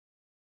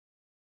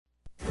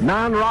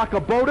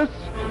non-rockabotus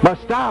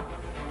must stop.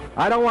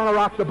 I don't want to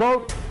rock the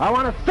boat. I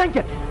want to sink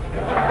it.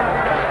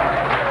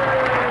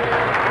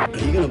 Are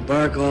you going to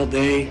bark all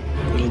day,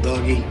 little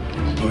doggy,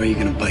 or are you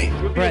going to bite?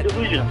 Brett,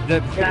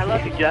 I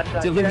love you,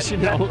 Jeff.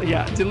 Delusional,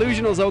 yeah.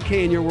 Delusional's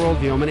okay in your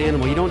worldview. I'm an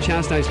animal. You don't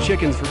chastise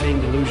chickens for being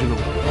delusional.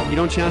 You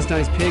don't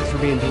chastise pigs for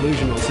being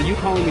delusional. So you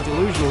calling me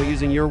delusional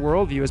using your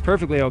worldview is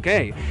perfectly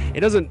okay. It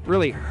doesn't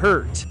really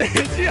hurt.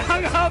 She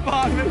hung up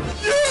on me.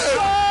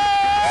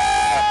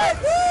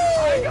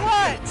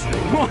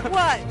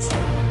 What?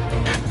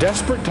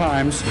 Desperate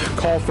times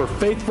call for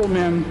faithful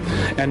men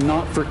and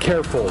not for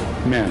careful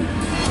men.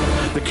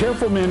 The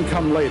careful men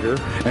come later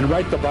and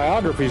write the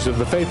biographies of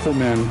the faithful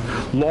men,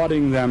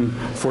 lauding them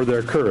for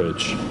their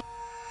courage.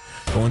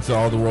 Go into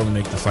all the world and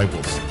make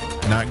disciples.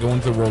 Not go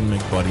into the world and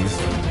make buddies.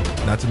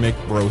 Not to make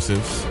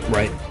brosives.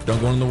 Right. Don't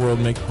go into the world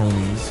and make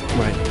homies.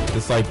 Right.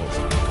 Disciples.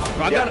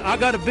 I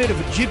got a bit of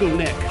a jiggle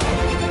neck.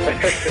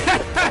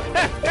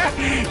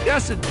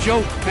 That's a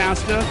joke,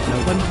 Pastor.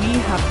 When we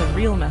have the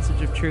real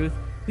message of truth,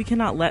 we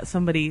cannot let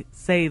somebody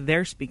say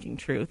they're speaking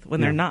truth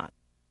when they're not.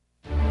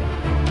 Take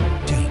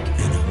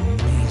an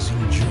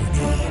amazing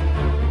journey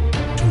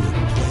to a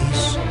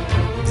place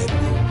that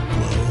will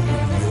blow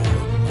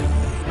your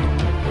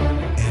mind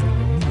and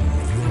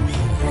move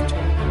your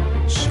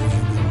heart so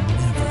you will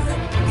never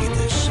be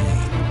the same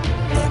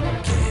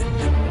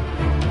again.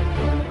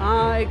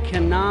 I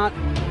cannot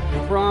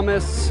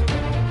promise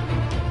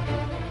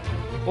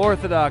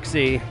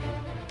orthodoxy.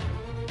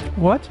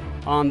 What?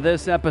 On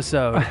this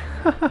episode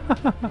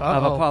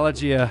of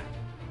Apologia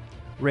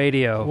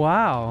Radio.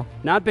 Wow.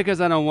 Not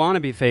because I don't want to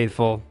be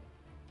faithful,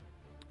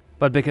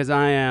 but because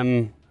I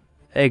am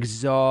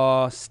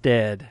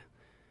exhausted.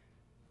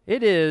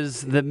 It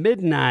is the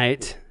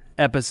midnight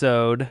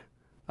episode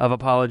of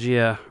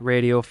Apologia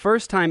Radio.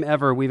 First time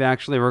ever we've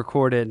actually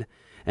recorded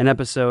an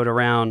episode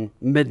around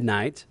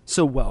midnight,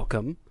 so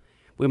welcome.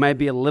 We might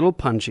be a little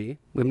punchy.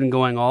 We've been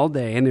going all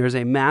day, and there's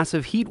a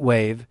massive heat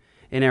wave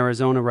in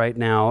Arizona right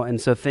now, and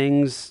so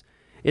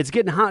it's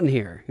getting hot in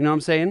here. You know what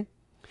I'm saying?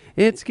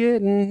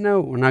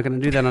 No, we're not going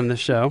to do that on this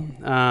show.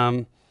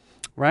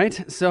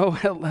 Right? So,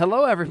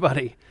 hello,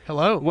 everybody.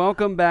 Hello.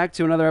 Welcome back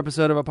to another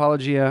episode of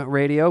Apologia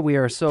Radio. We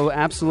are so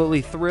absolutely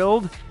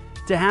thrilled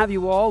to have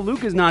you all.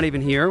 Luke is not even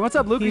here. What's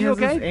up, Luke? Are you okay?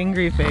 He has this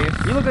angry face.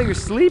 You look like you're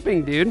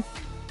sleeping, dude.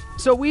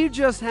 So we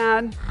just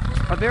had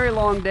a very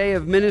long day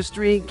of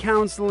ministry,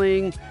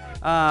 counseling,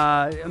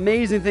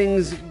 amazing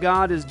things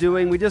God is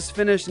doing. We just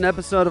finished an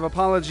episode of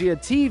Apologia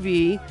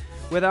TV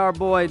with our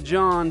boy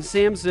John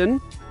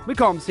Samson. We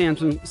call him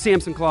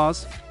Samson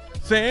Claus.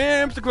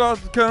 Santa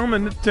Claus is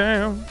coming to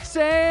town.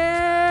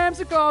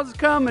 Santa Claus is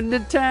coming to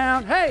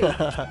town. Hey!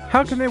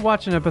 How can they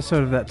watch an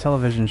episode of that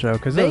television show?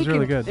 Because that was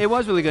really good. It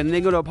was really good. And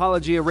they go to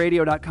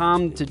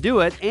apologiaradio.com to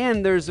do it.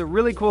 And there's a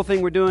really cool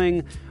thing we're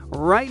doing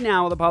right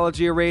now with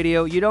Apologia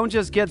Radio. You don't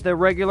just get the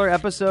regular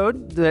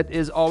episode that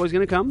is always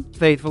going to come,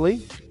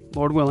 faithfully,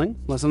 Lord willing,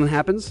 unless something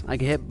happens. I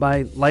get hit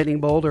by lightning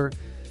bolt or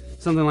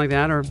something like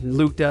that, or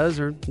Luke does,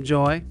 or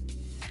Joy.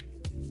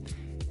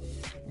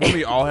 Don't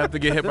we all have to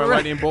get hit by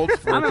lightning bolts?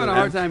 I'm having a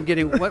hard time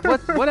getting...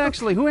 What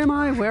actually? Who am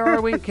I? Where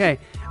are we? Okay.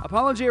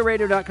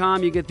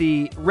 ApologiaRadio.com. You get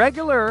the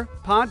regular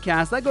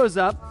podcast. That goes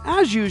up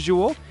as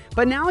usual.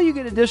 But now you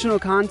get additional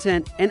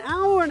content. An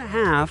hour and a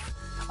half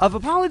of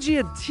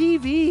Apologia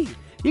TV.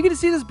 You get to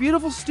see this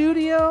beautiful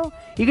studio.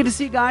 You get to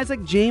see guys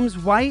like James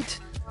White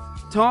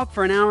talk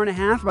for an hour and a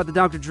half about the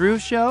Dr. Drew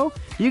Show.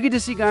 You get to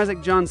see guys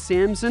like John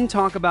Samson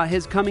talk about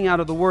his coming out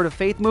of the Word of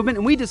Faith movement.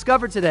 And we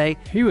discovered today...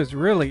 He was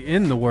really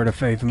in the Word of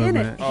Faith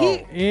movement.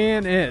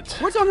 In it.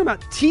 We're talking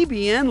about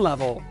TBN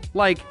level.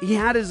 Like, he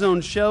had his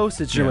own show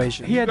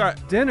situation. Yeah. He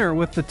had dinner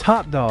with the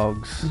top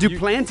dogs.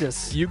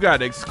 Duplantis. You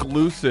got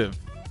exclusive.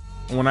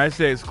 When I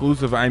say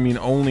exclusive, I mean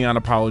only on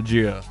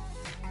Apologia.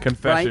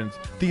 Confessions.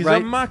 Right. These are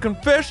my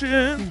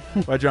confessions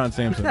by John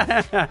Samson.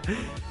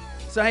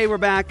 So, hey, we're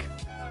back.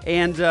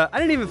 And I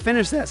didn't even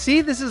finish that.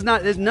 See, none of this is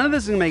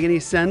going to make any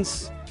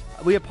sense.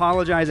 We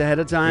apologize ahead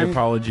of time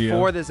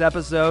for this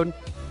episode.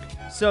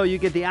 So you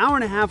get the hour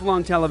and a half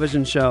long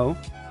television show,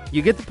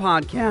 you get the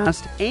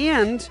podcast,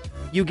 and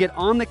you get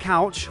on the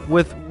couch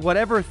with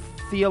whatever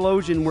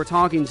theologian we're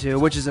talking to,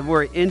 which is a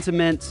very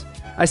intimate,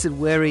 I said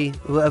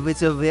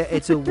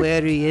it's a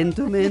very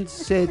intimate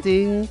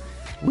setting.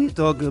 We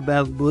talk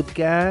about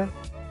vodka.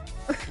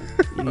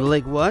 You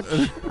like watch?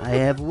 I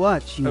have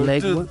watch. You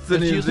like watch?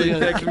 It's usually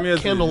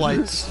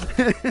candlelights.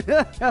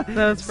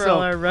 That's for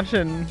all our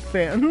Russian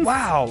fans.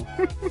 Wow.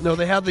 No,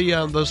 they have the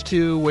those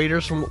two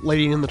waiters from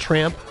Lady and the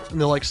Tramp,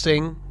 and they'll like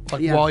sing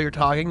while you're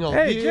talking.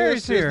 Hey,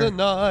 Jerry's here. This is the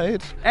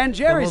night. And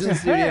Jerry's in the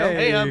studio.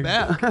 Hey, I'm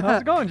back.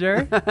 How's it going,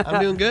 Jerry? I'm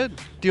doing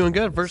good. Doing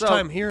good. First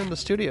time here in the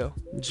studio.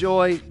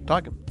 Joy,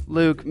 talking.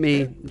 Luke,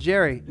 me,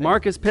 Jerry,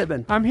 Marcus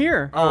Pittman. I'm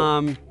here.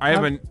 I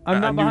have I'm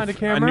not behind a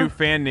camera. A new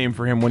fan name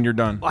for him when you're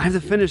done. I have to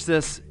finish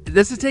this.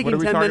 This is taking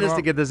 10 minutes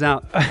to get this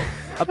out.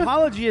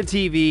 Apologia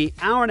TV,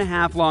 hour and a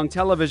half long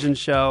television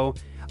show,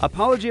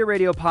 Apologia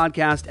Radio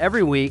podcast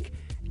every week,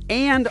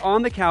 and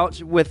on the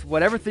couch with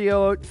whatever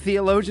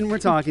theologian we're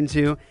talking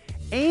to,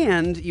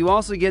 And you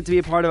also get to be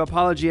a part of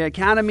Apologia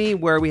Academy,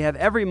 where we have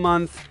every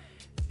month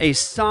a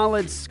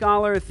solid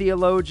scholar,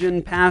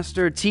 theologian,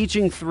 pastor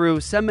teaching through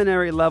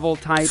seminary-level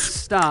type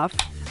stuff.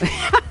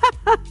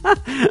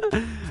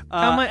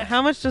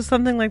 How much does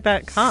something like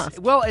that cost?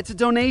 Well, it's a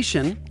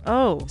donation.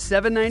 Oh,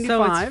 $7.95.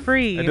 So it's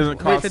free. It doesn't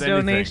cost with a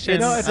anything. donation.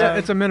 No,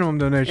 it's a minimum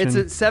donation. It's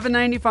a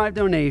 $7.95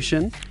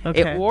 donation.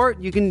 Okay. Or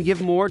you can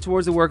give more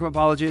towards the work of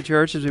Apologia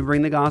Church as we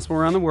bring the gospel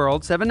around the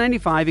world.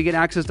 $7.95. You get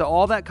access to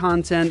all that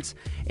content,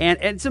 and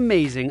it's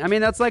amazing. I mean,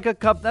 that's like a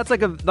cup. That's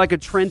like a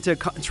Trenta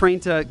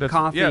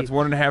coffee. Yeah, it's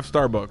 1.5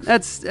 Starbucks.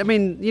 That's, I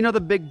mean, you know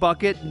the big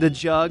bucket, the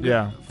jug.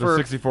 Yeah, the for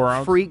 64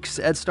 ounce freaks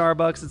at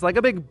Starbucks. It's like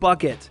a big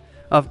bucket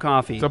of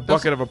coffee. It's a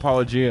bucket of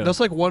Apologia. That's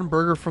like one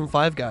burger from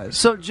Five Guys.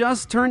 So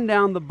just turn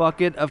down the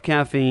bucket of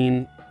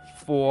caffeine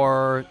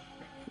for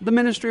the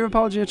ministry of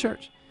Apologia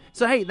Church.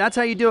 So hey, that's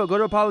how you do it. Go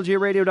to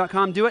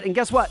apologiaradio.com, do it, and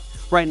guess what?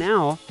 Right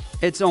now,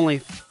 it's only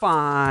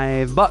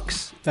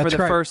 $5 for the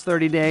first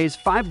 30 days.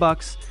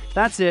 $5.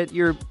 That's it.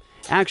 You're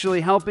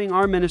actually helping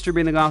our ministry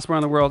bring the gospel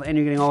around the world, and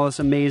you're getting all this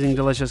amazing,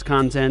 delicious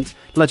content.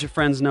 Let your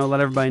friends know.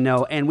 Let everybody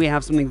know. And we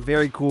have something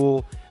very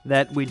cool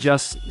that we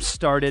just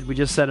started. We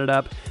just set it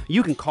up.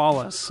 You can call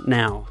us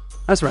now.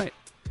 That's right.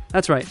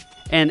 That's right.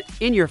 And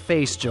in your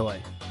face,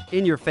 Joy.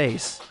 In your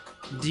face.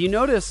 Do you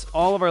notice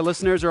all of our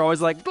listeners are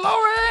always like,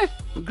 glory,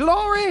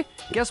 glory?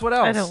 Guess what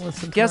else? I don't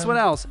listen to Guess them. what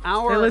else?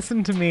 They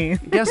listen to me.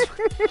 Guess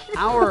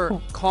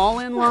our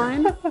call-in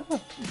line,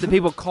 the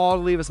people call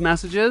to leave us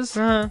messages,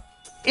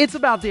 it's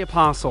about the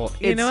apostle.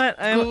 You know what?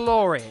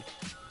 Glory.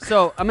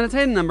 So I'm going to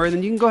tell you the number, and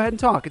then you can go ahead and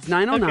talk. It's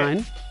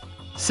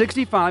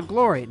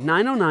 909-65-GLORY.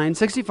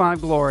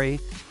 909-65-GLORY.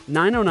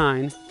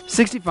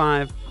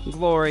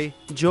 909-65-GLORY.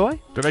 Joy?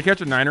 Did I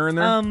catch a niner in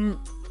there?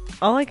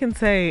 All I can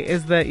say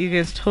is that you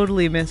guys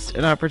totally missed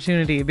an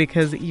opportunity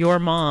because your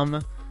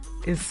mom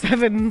is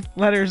 7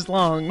 letters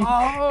long,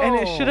 and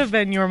it should have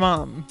been your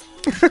mom.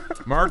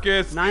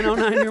 Marcus.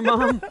 909 your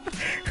mom?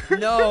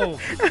 No.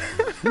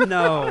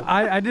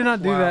 I did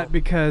not do that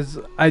because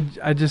I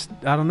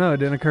don't know. It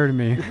didn't occur to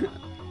me.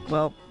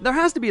 Well, there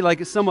has to be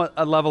like somewhat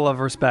a level of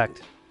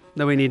respect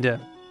that we need to.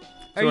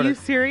 Are you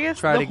serious?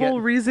 The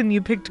whole reason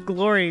you picked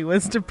glory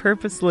was to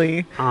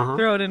purposely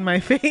throw it in my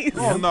face.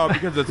 Oh, no,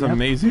 because it's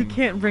amazing. You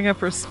can't bring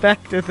up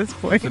respect at this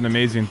point. It's an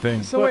amazing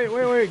thing. So wait.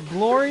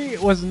 Glory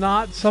was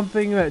not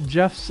something that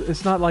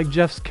it's not like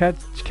Jeff's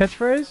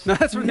catchphrase? No,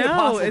 that's from the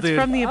apostle, it's dude.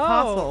 from the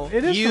apostle.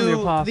 It is from the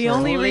apostle. The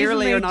only reason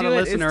Clearly they you're not do a it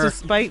is listener. to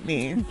spite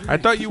me. I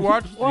thought you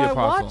watched the apostle.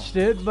 I watched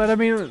it, but I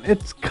mean,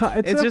 it's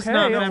okay. just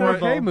not It's an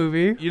memorable. okay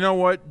movie. You know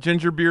what,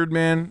 Gingerbeard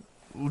Man?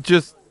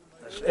 Just...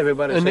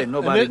 Everybody say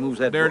nobody moves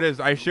that There book. it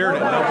is. I shared it.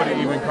 Nobody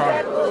even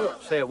caught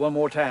it. Say it one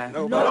more time.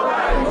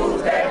 Nobody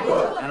moves that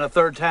book. And a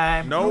third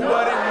time.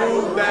 Nobody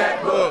moved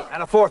that book.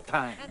 And a fourth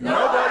time.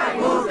 Nobody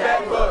moved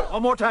that book.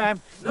 One more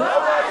time.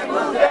 Nobody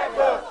moved that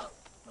book.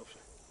 No, sir.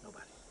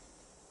 Nobody.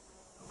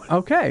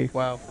 Okay.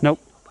 Wow.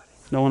 Nope.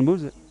 No one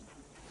moves it.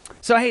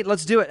 So, hey,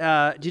 let's do it.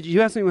 Did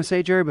you have something to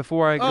say, Jerry,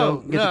 before I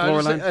go get the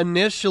glory line?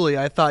 Initially,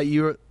 I thought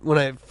you were, when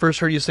I first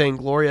heard you saying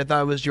glory, I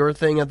thought it was your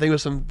thing. I think it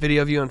was some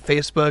video of you on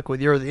Facebook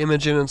with the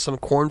Imogen in some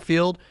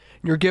cornfield.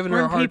 And you're giving her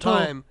a hard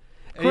time.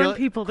 Corn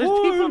people. There's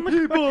people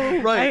in the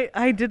corn. Right.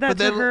 I did that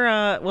to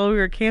her while we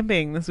were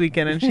camping this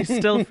weekend, and she's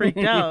still freaked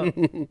out.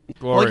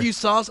 Glory. Like you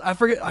saw, I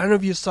don't know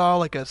if you saw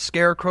like a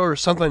scarecrow or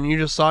something, and you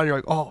just saw it and you're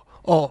like,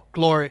 oh,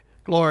 glory.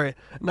 Glory.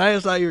 And I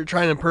just thought you were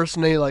trying to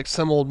impersonate like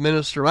some old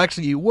minister. Well,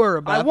 actually, you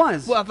were. But I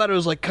was. Well, I thought it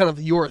was like kind of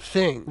your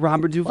thing.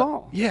 Robert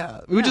Duvall. Yeah.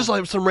 It was just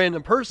like some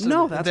random person.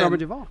 No, And that's then-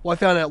 Robert Duvall. Well, I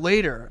found out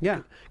later.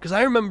 Yeah. Because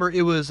I remember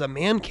it was a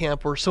man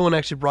camp where someone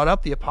actually brought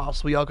up the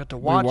apostle. We all got to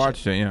watch We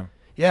watched it, yeah.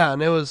 Yeah,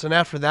 and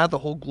after that, the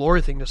whole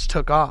glory thing just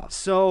took off.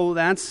 So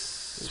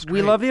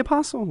we love the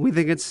apostle. We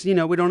think it's, we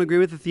don't agree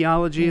with the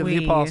theology of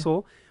the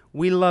apostle.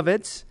 We love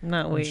it.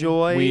 Not we.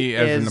 Joy We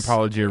as an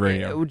Apologia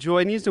Radio.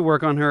 Joy needs to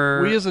work on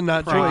her. We as in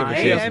not Joy, but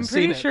she Hey, hasn't I'm seen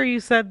pretty it. sure you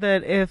said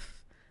that that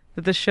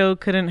the show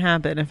couldn't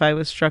happen if I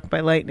was struck by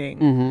lightning.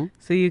 Mm-hmm.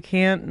 So you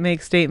can't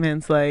make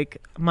statements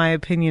like, my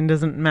opinion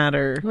doesn't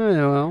matter.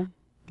 Well,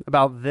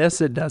 about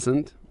this it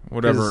doesn't.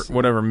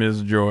 Whatever,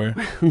 Ms. Joy.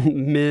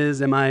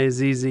 Ms.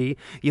 M-I-Z-Z.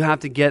 You have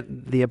to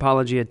get the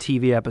Apologia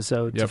TV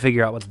episode to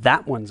figure out what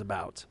that one's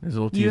about.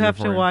 You have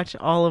to watch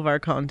all of our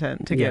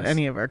content to get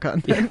any of our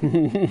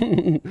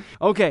content.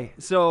 Okay,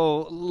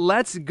 so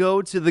let's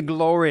go to the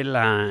glory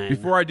line.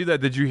 Before I do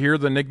that, did you hear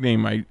the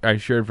nickname I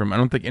shared from him? I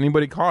don't think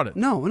anybody caught it.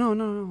 No.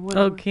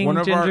 King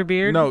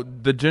Gingerbeard? No,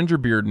 the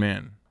Gingerbeard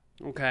Man.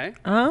 Okay.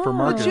 Oh. For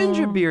Marcus.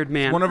 Gingerbeard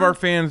Man. One of our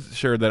fans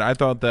shared that. I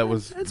thought that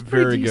was That's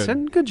very pretty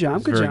decent. good. Good job.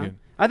 It's Good very job. good.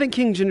 I think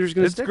King Ginger's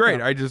going to It's stick. great.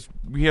 Though.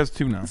 He has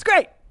 2 now. It's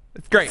great.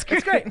 It's great.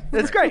 It's great.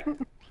 It's great. Okay,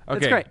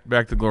 It's great.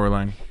 back to glory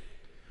line.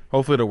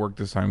 Hopefully it'll work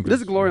this time.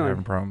 This is glory we're line.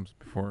 having problems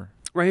before.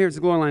 Right here, it's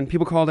the glory line.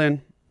 People called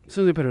in. As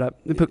soon as we put it up,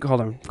 they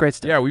called in. Great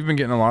stuff. Yeah, we've been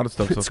getting a lot of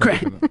stuff. So It's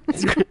great.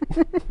 It's great.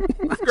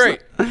 It's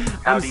great.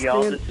 Howdy,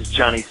 y'all. This is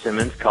Johnny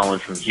Simmons calling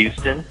from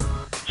Houston.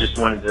 Just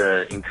wanted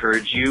to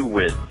encourage you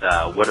with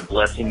what a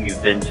blessing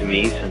you've been to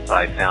me since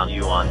I found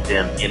you on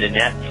them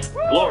internet.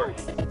 Glory.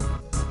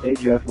 Hey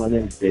Jeff, my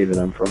name's David.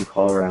 I'm from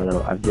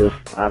Colorado. I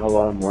have a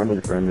lot of Mormon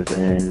friends,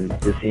 and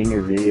just seeing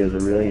your videos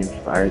have really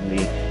inspired me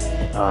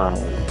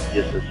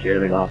just to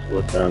share the gospel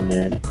with them,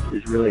 and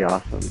it's really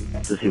awesome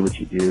to see what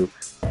you do.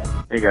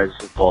 Hey guys,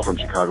 this is Paul from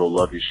Chicago.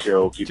 Love your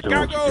show. Keep doing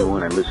what you're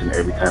doing. I listen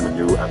every time a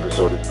new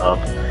episode is up.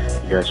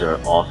 You guys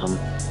are awesome.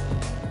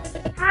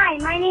 Hi,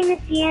 my name is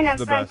Sienna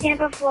from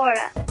Tampa,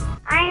 Florida.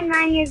 I am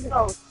 9 years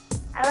old.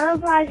 I love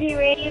Apology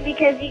Radio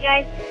because you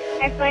guys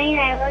are funny, and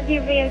I love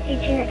your video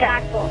teaching the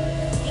gospel.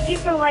 Thank you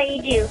for what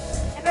you do.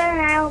 My brother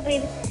and I will be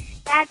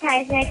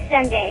baptized next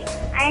Sunday.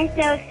 I am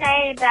so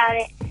excited about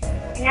it,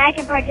 and I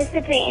can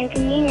participate in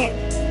communion.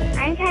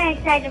 I'm kind of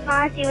excited to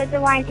finally see what the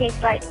wine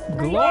tastes like.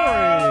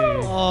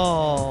 Glory!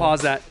 Oh,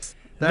 pause that.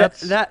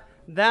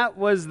 That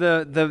was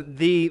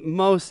the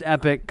most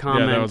epic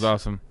comment. Yeah, that was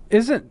awesome.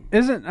 Isn't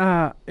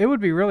it would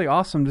be really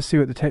awesome to see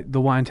what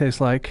the wine tastes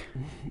like.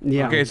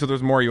 Yeah. Okay, so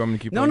there's more you want me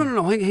to keep No.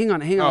 Hang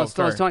on. Let's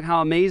talk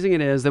how amazing it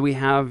is that we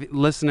have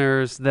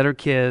listeners that are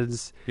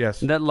kids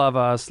that love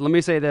us. Let me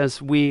say this.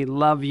 We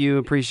love you,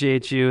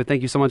 appreciate you.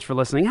 Thank you so much for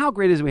listening. How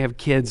great is it we have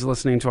kids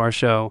listening to our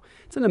show?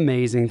 It's an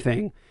amazing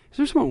thing. Is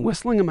there someone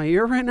whistling in my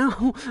ear right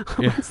now?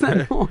 What's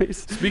that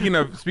noise? Speaking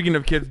of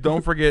kids,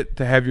 don't forget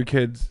to have your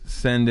kids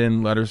send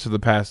in letters to the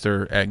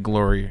pastor at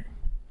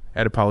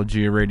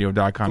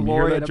glory@apologiaradio.com.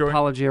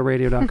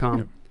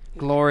 Glory@apologiaradio.com.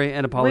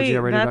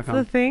 Glory@apologiaradio.com. Wait, that's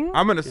the thing?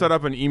 I'm going to set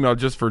up an email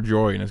just for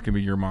Joy, and it's going to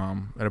be your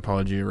mom at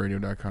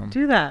apologiaradio.com.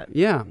 Do that.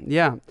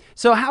 Yeah.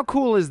 So how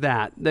cool is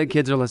that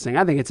kids are listening?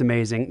 I think it's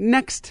amazing.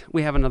 Next,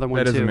 we have another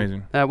one, That too. is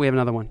amazing. We have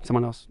another one.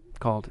 Someone else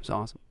called. It's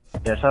awesome.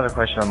 Yes, I have a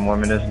question on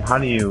Mormonism. How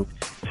do you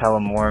tell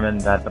a Mormon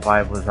that the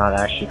Bible is not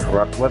actually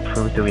corrupt? What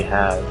proof do we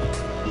have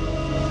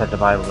that the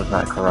Bible is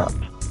not corrupt?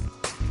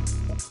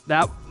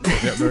 That.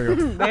 Yep, there you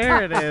go.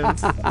 There it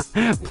is.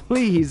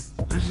 Please.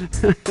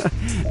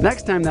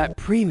 Next time, that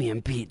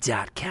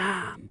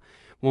premiumbeat.com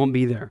won't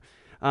be there.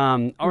 All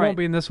right. Won't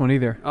be in this one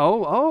either.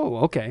 Oh,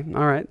 okay.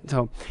 All right.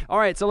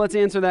 So let's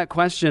answer that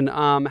question.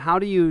 How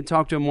do you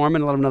talk to a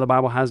Mormon and let them know the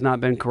Bible has not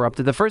been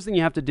corrupted? The first thing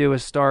you have to do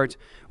is start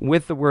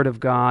with the Word of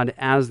God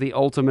as the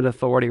ultimate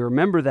authority.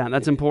 Remember that.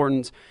 That's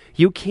important.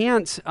 You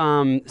can't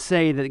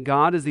say that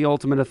God is the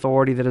ultimate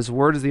authority, that His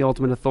Word is the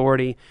ultimate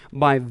authority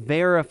by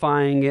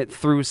verifying it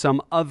through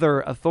some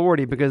other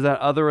authority, because that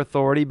other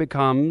authority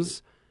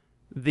becomes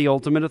the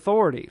ultimate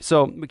authority.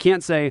 So we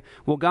can't say,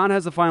 well, God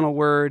has the final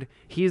word.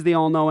 He's the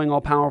all-knowing,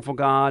 all-powerful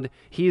God.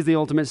 He's the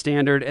ultimate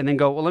standard. And then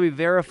go, well, let me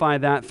verify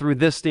that through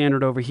this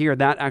standard over here.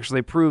 That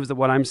actually proves that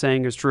what I'm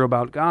saying is true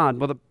about God.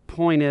 Well, the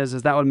point is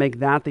that would make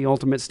that the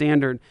ultimate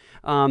standard.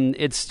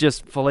 It's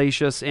just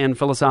fallacious and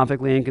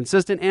philosophically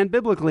inconsistent and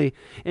biblically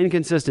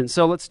inconsistent.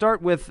 So let's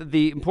start with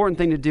the important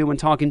thing to do when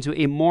talking to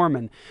a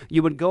Mormon.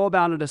 You would go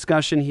about a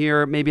discussion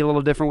here, maybe a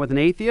little different with an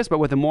atheist, but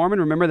with a Mormon,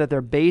 remember that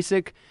their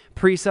basic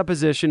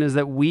presupposition is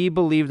that we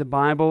believe the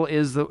Bible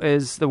is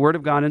the Word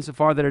of God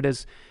insofar that it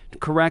is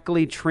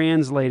correctly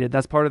translated.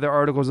 That's part of their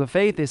articles of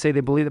faith. They say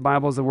they believe the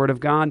Bible is the Word of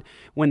God.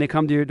 When they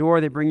come to your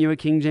door, they bring you a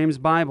King James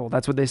Bible.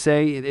 That's what they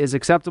say is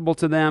acceptable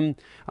to them.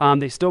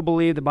 They still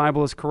believe the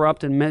Bible is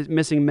corrupt and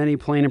missing many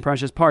plain and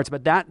precious parts,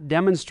 but that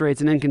demonstrates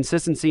an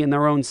inconsistency in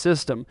their own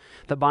system.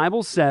 The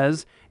Bible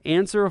says, don't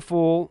answer a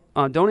fool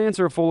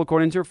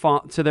according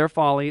to their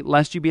folly,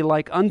 lest you be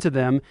like unto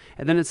them.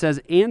 And then it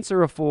says,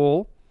 answer a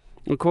fool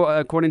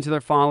according to their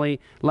folly,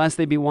 lest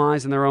they be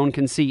wise in their own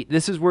conceit.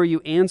 This is where you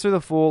answer the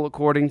fool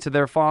according to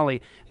their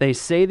folly. They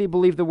say they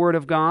believe the Word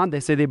of God. They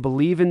say they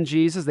believe in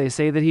Jesus. They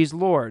say that He's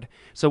Lord.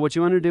 So what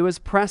you want to do is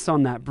press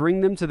on that. Bring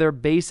them to their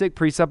basic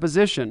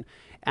presupposition.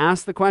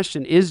 Ask the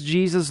question, is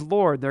Jesus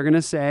Lord? They're going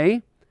to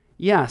say,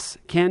 yes.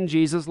 Can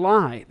Jesus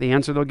lie? The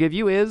answer they'll give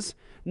you is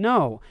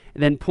no.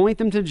 Then point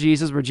them to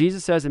Jesus, where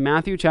Jesus says in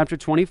Matthew chapter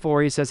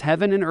 24, He says,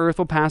 heaven and earth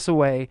will pass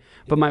away,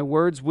 but my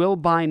words will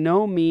by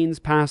no means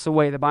pass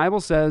away. The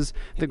Bible says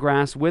the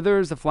grass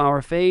withers, the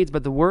flower fades,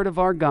 but the word of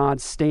our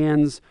God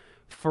stands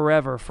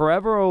forever.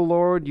 Forever, O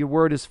Lord, your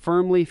word is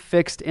firmly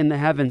fixed in the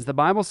heavens. The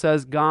Bible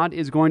says God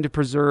is going to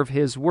preserve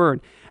His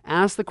word.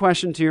 Ask the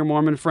question to your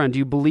Mormon friend, do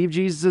you believe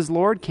Jesus is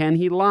Lord? Can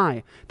He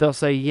lie? They'll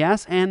say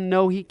yes and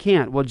no, He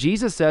can't. Well,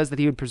 Jesus says that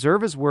He would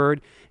preserve His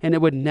word and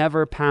it would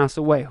never pass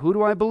away. Who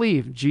do I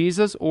believe,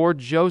 Jesus or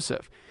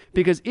Joseph?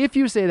 Because if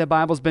you say the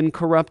Bible's been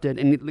corrupted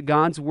and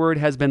God's word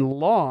has been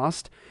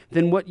lost,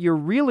 then what you're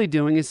really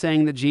doing is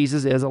saying that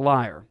Jesus is a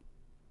liar.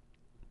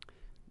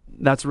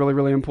 That's really,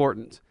 really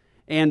important.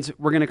 And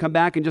we're going to come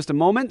back in just a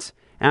moment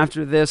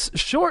after this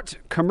short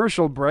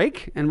commercial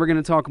break, and we're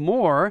going to talk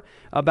more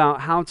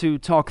about how to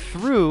talk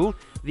through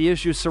the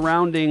issues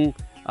surrounding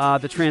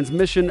the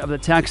transmission of the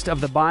text of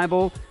the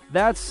Bible.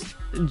 That's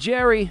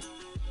Jerry.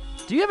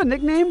 Do you have a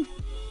nickname?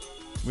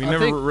 We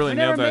never really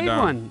nailed that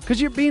down.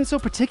 Because you're being so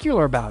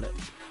particular about it.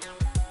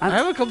 I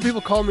have a couple people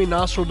call me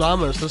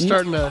Nostradamus. That's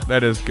starting to...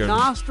 That is good.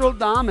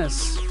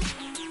 Nostradamus.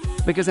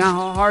 Because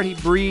how hard he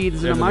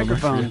breathes in a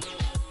microphone.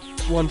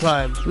 One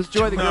time. Let's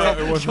Joy the girl.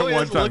 No, it wasn't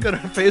one time. Look at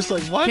her face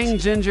like, what? King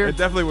Ginger. It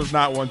definitely was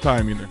not one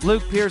time either.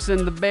 Luke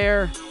Pearson, the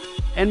bear.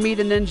 and Meet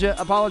a Ninja,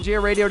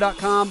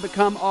 ApologiaRadio.com.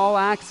 Become all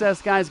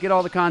access, guys. Get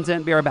all the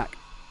content. Be right back.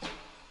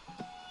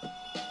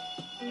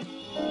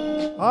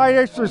 Hi,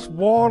 this is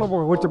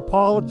Mortimer with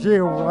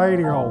Apologia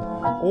Radio.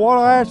 I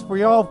want to ask for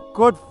y'all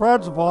good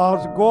friends of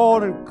ours to go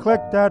on and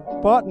click that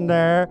button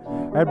there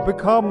and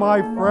become my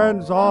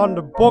friends on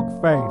the book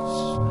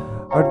face.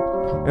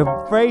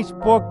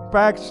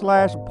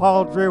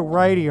 Facebook.com/Apologia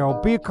Radio.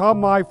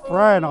 Become my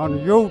friend on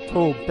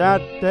YouTube.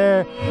 That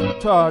there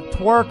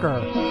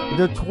twerker.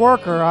 The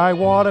twerker, I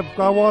want to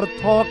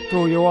talk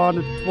to you on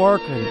the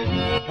twerking.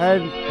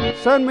 And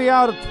send me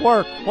out a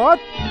twerk. What?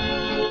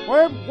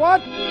 Wait,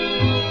 what?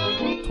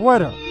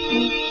 Twitter.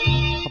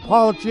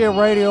 Apologia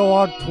Radio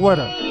on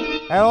Twitter.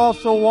 I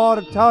also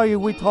want to tell you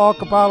we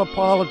talk about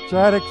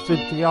apologetics and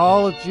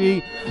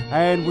theology,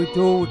 and we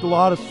do a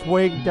lot of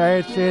swing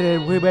dancing,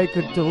 and we make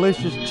a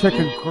delicious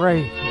chicken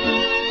gravy.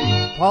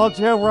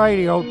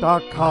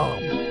 ApologiaRadio.com.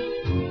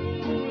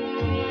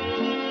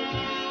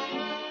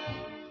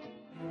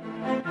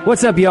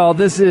 What's up, y'all?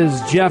 This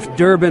is Jeff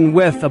Durbin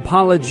with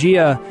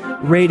Apologia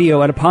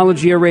Radio at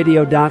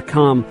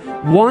ApologiaRadio.com.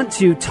 Want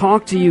to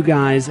talk to you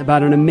guys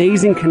about an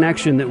amazing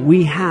connection that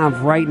we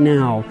have right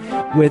now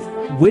with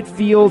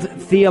Whitefield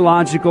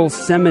Theological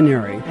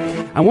Seminary.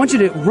 I want you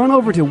to run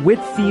over to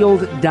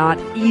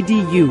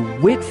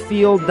whitefield.edu,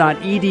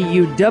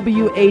 whitefield.edu,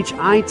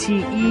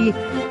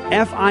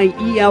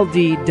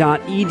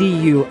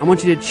 WHITEFIELD.edu. I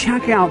want you to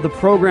check out the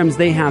programs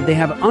they have. They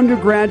have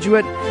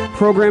undergraduate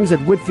programs at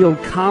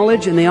Whitefield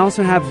College, and they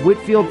also have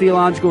Whitefield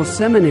Theological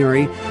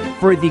Seminary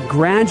for the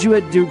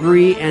graduate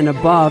degree and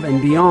above and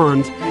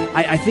beyond.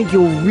 I think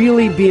you'll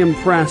really be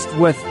impressed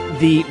with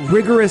the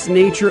rigorous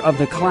nature of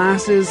the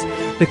classes,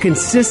 the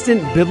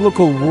consistent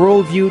biblical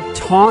worldview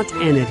taught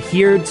and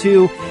adhered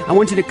to. I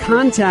want you to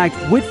contact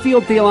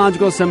Whitefield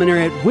Theological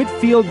Seminary at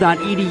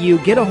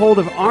whitefield.edu. Get a hold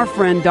of our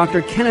friend,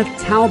 Dr. Kenneth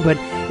Talbot,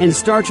 and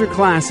start your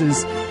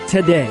classes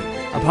today.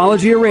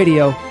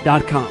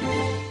 ApologiaRadio.com.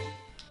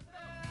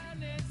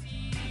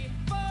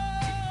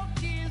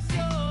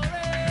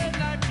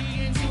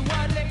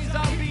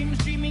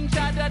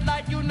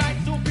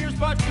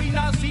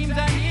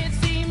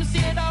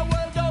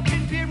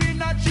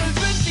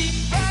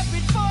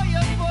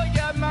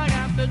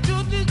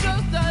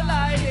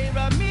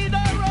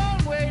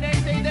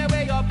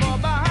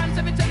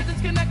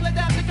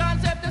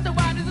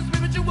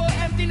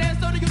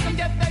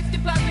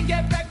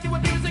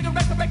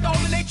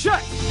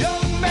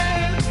 Young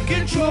man,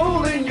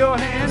 controlling your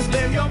hands,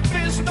 lay your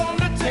fist on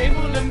the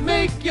table and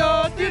make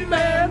your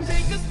demands.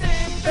 Take a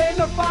stand, and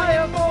the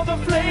fire for the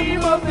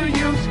flame of the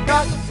youth.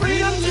 Got the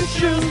freedom to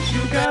choose, you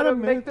gotta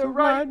make the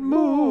right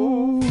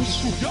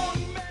moves.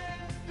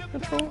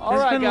 There's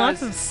been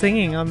lots of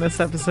singing on this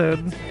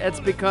episode.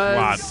 It's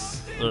because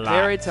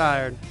very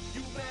tired.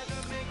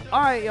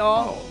 All right,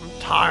 y'all. I'm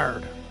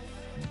tired.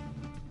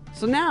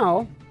 So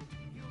now,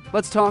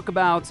 let's talk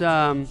about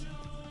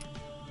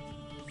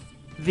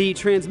the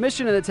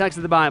transmission of the text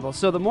of the Bible.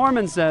 So the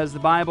Mormon says the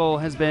Bible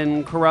has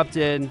been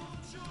corrupted.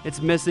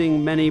 It's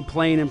missing many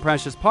plain and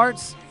precious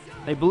parts.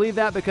 They believe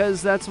that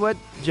because that's what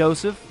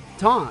Joseph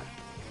taught.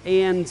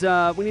 And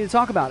we need to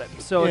talk about it.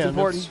 So it's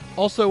important.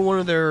 Also, one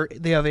of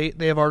they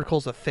have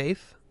articles of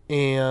faith,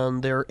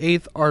 and their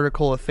 8th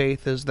article of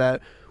faith is that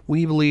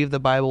we believe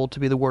the Bible to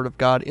be the Word of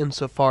God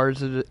insofar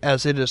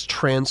as it is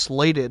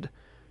translated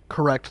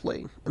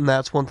correctly. And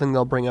that's one thing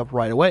they'll bring up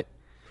right away.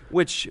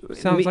 Which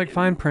sounds like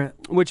fine print.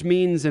 Which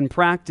means in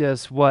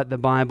practice what the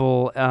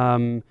Bible,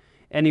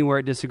 anywhere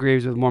it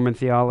disagrees with Mormon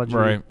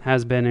theology,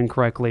 has been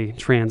incorrectly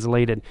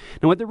translated.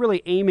 Now what they're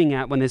really aiming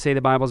at when they say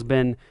the Bible's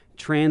been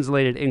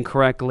translated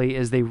incorrectly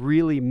is they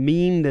really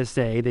mean to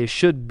say, they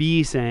should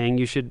be saying,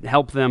 you should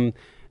help them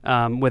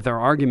with their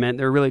argument.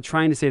 They're really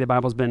trying to say the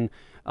Bible's been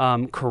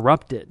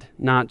corrupted,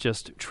 not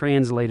just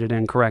translated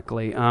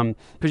incorrectly.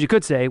 Because you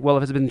could say, well,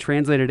 if it's been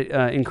translated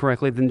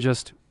incorrectly, then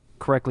just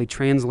correctly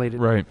translated.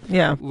 Right.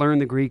 Yeah. Learn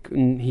the Greek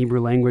and Hebrew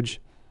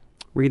language.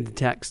 Read the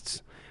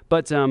texts.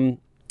 But when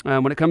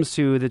it comes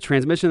to the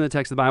transmission of the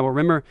text of the Bible,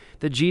 remember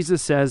that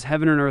Jesus says,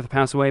 heaven and earth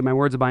pass away, my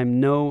words by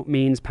no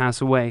means pass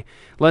away.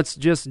 Let's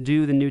just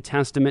do the New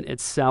Testament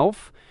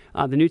itself.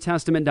 The New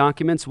Testament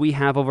documents, we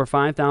have over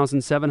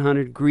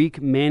 5,700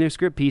 Greek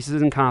manuscript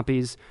pieces and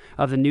copies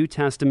of the New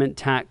Testament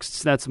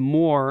texts. That's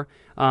more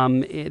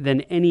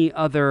than any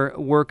other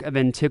work of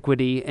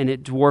antiquity, and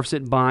it dwarfs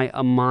it by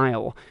a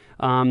mile.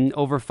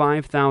 Over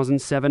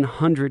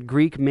 5,700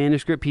 Greek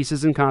manuscript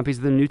pieces and copies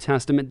of the New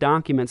Testament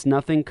documents.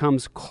 Nothing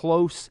comes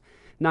close,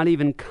 not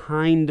even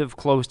kind of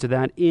close to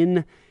that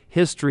in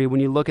history when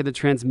you look at the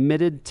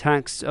transmitted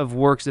texts of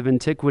works of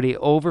antiquity,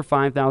 over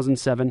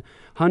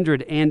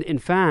 5,700. And in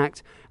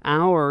fact,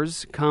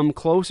 ours come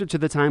closer to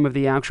the time of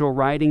the actual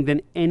writing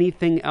than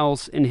anything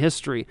else in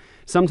history.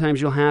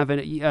 Sometimes you'll have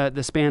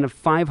the span of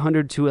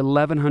 500 to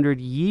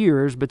 1,100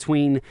 years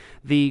between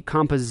the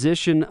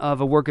composition of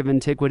a work of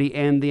antiquity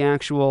and the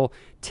actual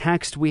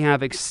text we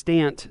have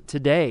extant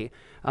today.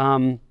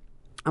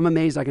 I'm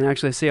amazed I can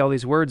actually say all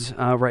these words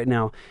right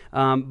now.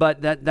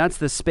 But that's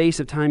the space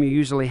of time you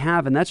usually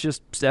have, and that's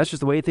just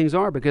the way things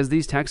are, because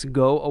these texts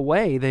go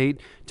away. They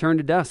turn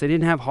to dust. They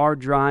didn't have hard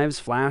drives,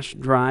 flash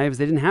drives.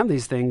 They didn't have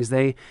these things.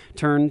 They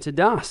turn to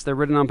dust. They're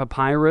written on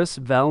papyrus,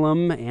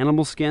 vellum,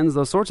 animal skins,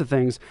 those sorts of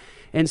things.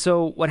 And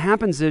so what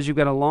happens is you've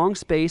got a long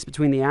space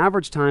between the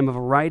average time of a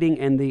writing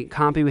and the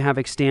copy we have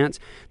extant.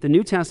 The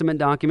New Testament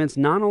documents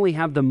not only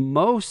have the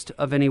most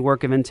of any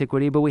work of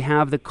antiquity, but we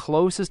have the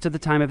closest to the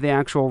time of the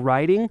actual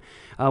writing.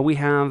 We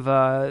have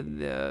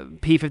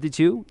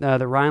P52,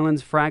 the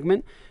Rylands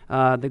fragment,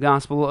 the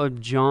Gospel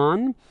of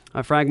John,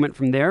 a fragment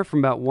from there from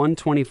about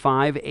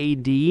 125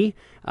 A.D.,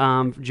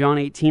 John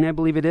 18, I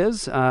believe it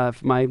is,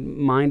 if my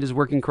mind is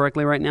working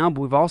correctly right now.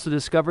 But we've also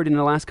discovered in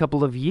the last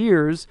couple of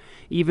years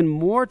even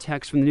more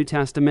texts from the New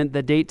Testament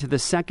that date to the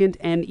 2nd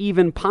and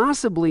even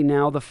possibly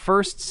now the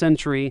 1st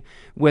century,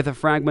 with a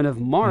fragment of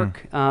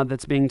Mark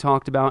that's being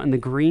talked about in the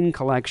Green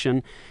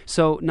collection.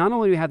 So not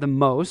only do we have the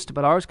most,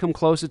 but ours come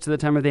closest to the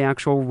time of the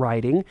actual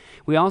writing.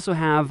 We also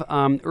have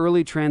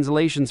early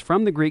translations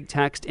from the Greek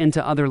text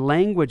into other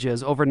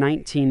languages, over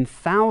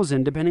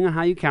 19,000, depending on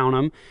how you count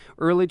them,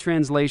 early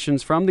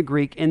translations from the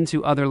Greek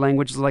into other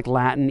languages like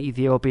Latin,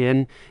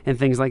 Ethiopian, and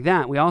things like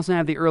that. We also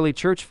have the early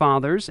church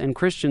fathers and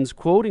Christians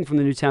quoting from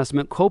the New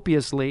Testament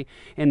copiously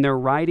in their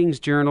writings,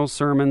 journals,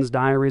 sermons,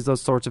 diaries,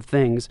 those sorts of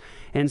things.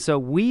 And so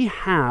we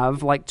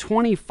have like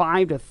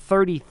 25 to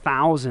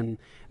 30,000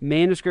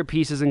 manuscript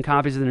pieces and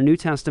copies of the New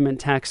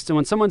Testament text. So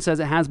when someone says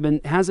it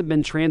hasn't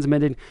been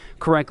transmitted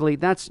correctly,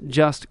 that's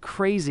just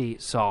crazy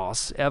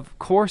sauce. Of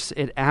course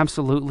it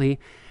absolutely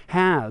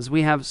has.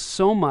 We have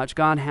so much.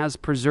 God has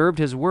preserved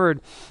his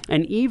word.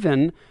 And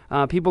even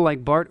people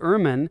like Bart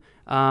Ehrman,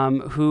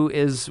 who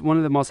is one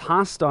of the most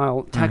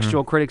hostile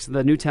textual critics of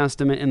the New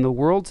Testament in the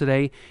world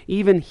today,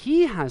 even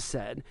he has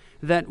said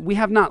that we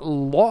have not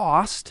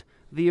lost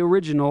the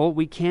original.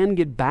 We can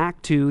get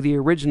back to the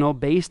original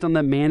based on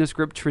the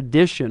manuscript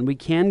tradition. We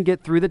can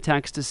get through the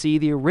text to see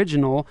the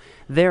original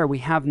there. We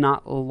have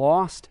not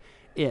lost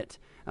it.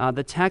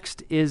 The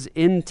text is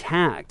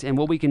intact, and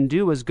what we can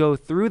do is go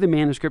through the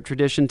manuscript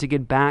tradition to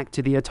get back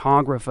to the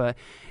autographa.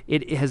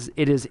 It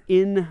is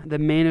in the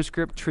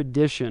manuscript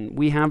tradition.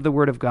 We have the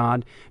Word of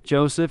God.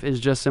 Joseph is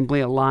just simply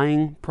a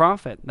lying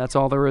prophet. That's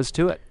all there is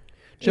to it.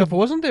 Jeff,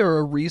 wasn't there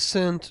a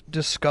recent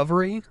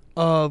discovery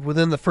of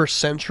within the 1st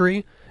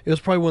century? It was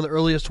probably one of the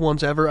earliest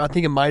ones ever. I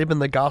think it might have been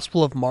the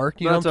Gospel of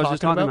Mark. You know that's what I was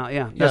just talking about.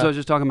 Yeah, that's what I was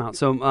just talking about.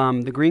 So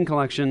the Green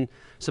collection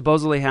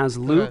supposedly has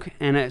Luke,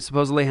 and it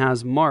supposedly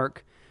has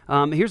Mark.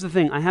 Here's the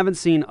thing: I haven't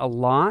seen a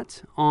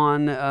lot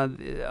on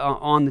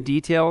the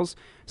details.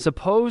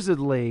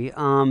 Supposedly,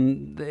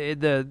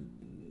 the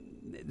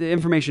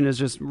information is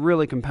just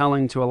really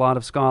compelling to a lot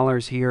of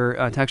scholars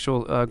here,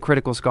 textual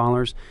critical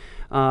scholars,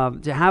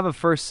 to have a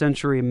 1st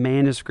century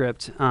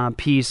manuscript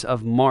piece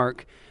of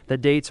Mark that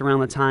dates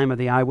around the time of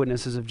the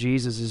eyewitnesses of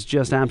Jesus is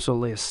just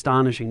absolutely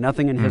astonishing.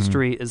 Nothing in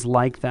history is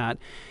like that.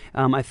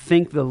 I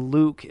think the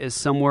Luke is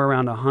somewhere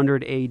around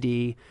 100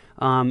 A.D.,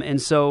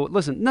 and so,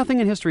 listen,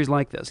 nothing in history is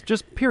like this,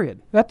 just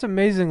period. That's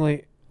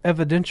amazingly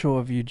evidential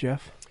of you,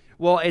 Jeff.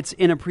 Well, it's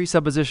in a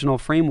presuppositional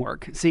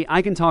framework. See,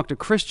 I can talk to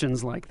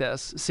Christians like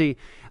this. See,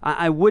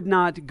 I would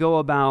not go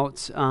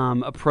about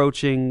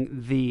approaching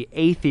the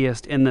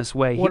atheist in this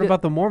way. What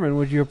about the Mormon?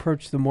 Would you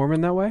approach the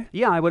Mormon that way?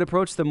 Yeah, I would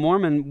approach the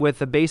Mormon with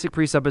the basic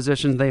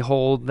presuppositions they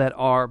hold that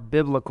are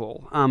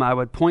biblical. I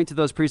would point to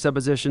those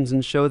presuppositions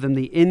and show them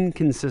the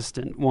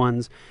inconsistent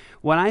ones.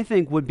 What I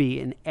think would be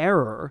an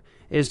error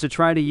is to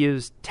try to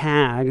use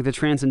tag, the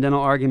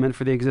transcendental argument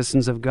for the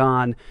existence of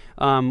God,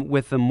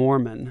 with the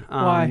Mormon.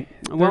 Why?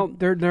 Well,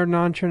 they're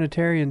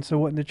non-Trinitarian, so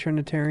wouldn't the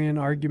Trinitarian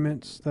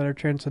arguments that are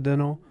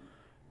transcendental,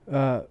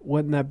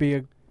 wouldn't that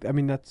be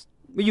that's...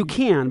 Well, you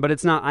can, but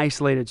it's not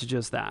isolated to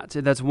just that.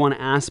 That's one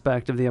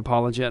aspect of the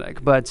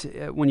apologetic. But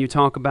when you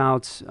talk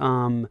about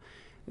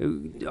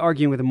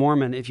arguing with a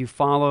Mormon, if you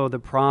follow the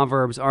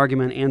Proverbs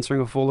argument, answering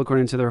a fool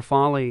according to their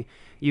folly,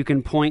 you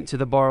can point to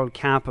the borrowed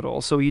capital.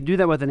 So you do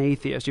that with an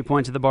atheist. You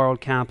point to the borrowed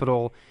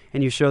capital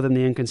and you show them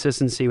the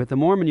inconsistency. With the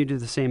Mormon, you do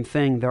the same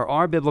thing. There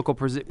are biblical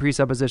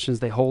presuppositions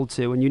they hold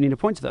to, and you need to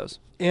point to those.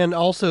 And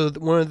also,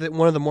 one of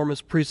the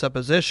Mormons'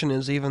 presupposition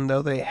is, even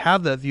though they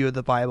have that view of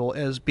the Bible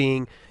as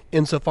being,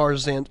 insofar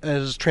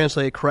as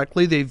translated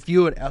correctly, they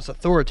view it as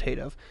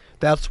authoritative.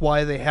 That's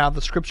why they have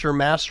the Scripture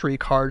Mastery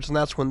cards, and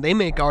that's when they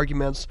make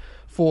arguments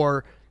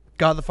for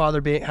God the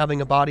Father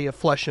having a body of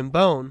flesh and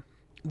bone,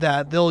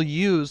 that they'll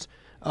use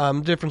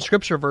different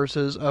Scripture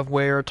verses of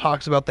where it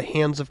talks about the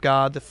hands of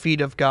God, the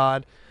feet of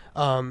God,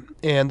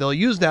 and they'll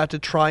use that to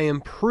try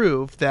and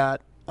prove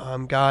that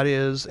God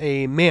is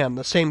a man.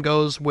 The same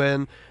goes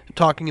when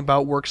talking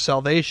about works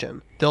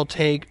salvation. They'll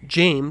take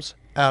James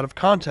out of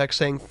context,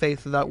 saying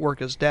faith without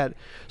work is dead.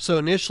 So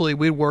initially,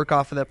 we'd work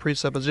off of that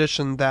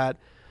presupposition that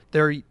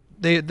they're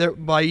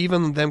by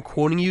even them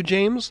quoting you,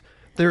 James,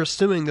 they're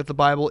assuming that the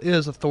Bible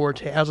has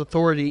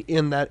authority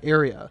in that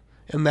area,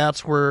 and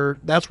that's where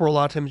a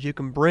lot of times you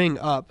can bring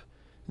up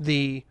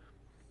the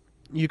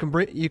you can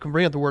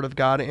bring up the Word of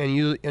God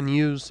and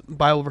use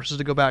Bible verses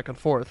to go back and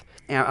forth.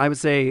 Yeah, I would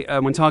say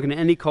when talking to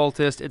any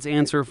cultist, it's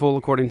answerful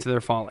according to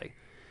their folly.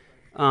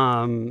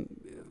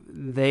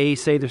 They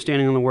say they're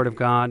standing on the Word of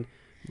God.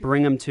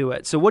 Bring them to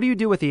it. So what do you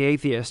do with the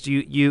atheist?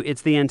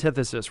 It's the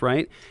antithesis,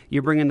 right?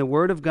 You're bringing the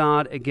Word of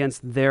God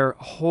against their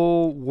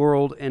whole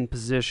world and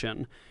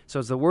position. So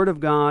it's the Word of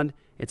God,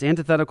 it's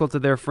antithetical to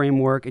their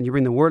framework, and you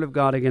bring the Word of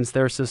God against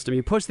their system.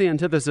 You push the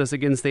antithesis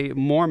against the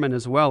Mormon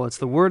as well. It's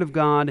the Word of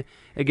God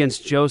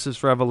against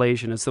Joseph's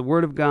revelation. It's the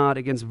Word of God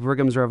against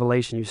Brigham's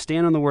revelation. You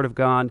stand on the Word of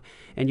God,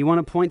 and you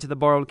want to point to the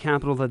borrowed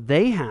capital that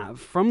they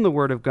have from the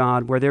Word of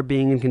God where they're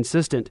being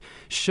inconsistent.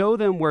 Show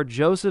them where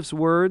Joseph's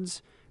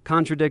words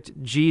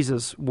contradict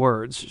Jesus'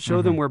 words.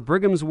 Show them where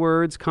Brigham's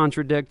words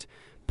contradict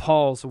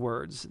Paul's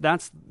words.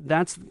 That's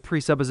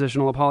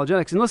presuppositional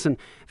apologetics. And listen,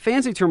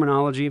 fancy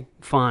terminology,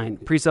 fine.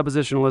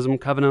 Presuppositionalism,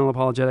 covenantal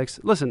apologetics.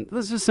 Listen,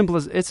 this is as simple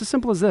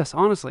as this.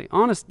 Honestly,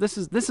 this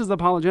is the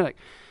apologetic.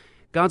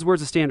 God's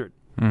word's a standard.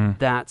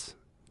 That's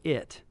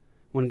it.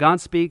 When God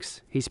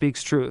speaks, he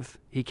speaks truth.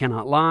 He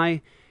cannot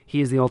lie.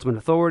 He is the ultimate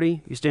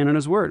authority. You stand on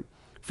his word.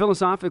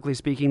 Philosophically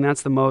speaking,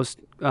 that's the most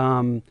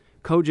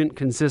cogent,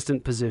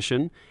 consistent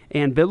position,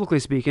 and biblically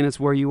speaking, it's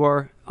where you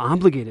are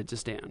obligated to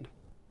stand.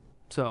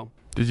 So,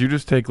 did you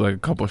just take like a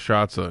couple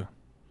shots of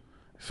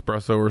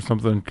espresso or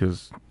something?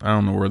 Because I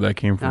don't know where that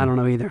came from. I don't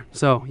know either.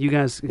 So you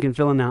guys can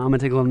fill in now. I'm gonna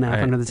take a little nap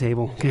under the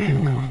table. Okay.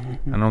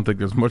 I don't think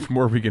there's much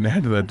more we can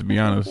add to that, to be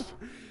honest.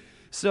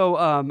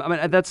 So,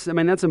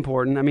 that's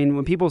important. I mean,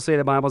 when people say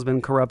the Bible's been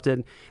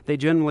corrupted, they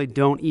generally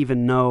don't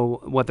even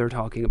know what they're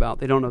talking about.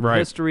 They don't know the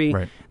history.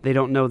 Right. They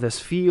don't know this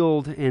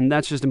field, and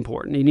that's just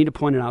important. You need to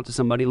point it out to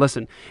somebody.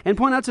 Listen, and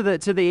point out to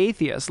the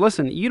atheist.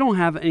 Listen, you don't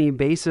have any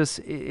basis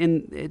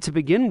to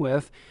begin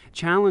with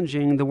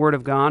challenging the Word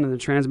of God and the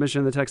transmission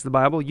of the text of the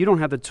Bible. You don't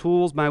have the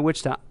tools by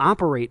which to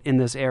operate in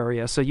this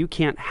area, so you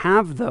can't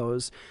have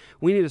those.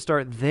 We need to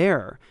start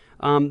there.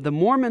 The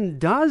Mormon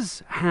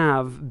does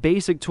have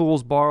basic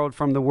tools borrowed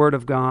from the Word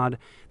of God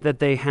that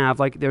they have.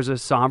 Like there's a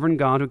sovereign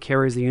God who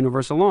carries the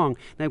universe along.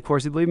 And of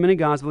course, they believe in many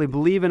gods, but they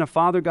believe in a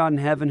Father God in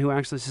heaven who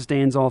actually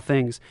sustains all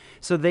things.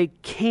 So they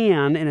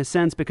can, in a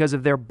sense, because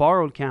of their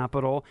borrowed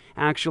capital,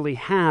 actually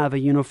have a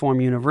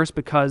uniform universe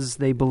because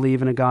they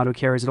believe in a God who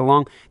carries it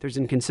along. There's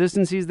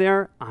inconsistencies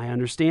there. I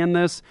understand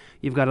this.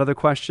 You've got other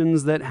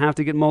questions that have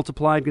to get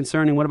multiplied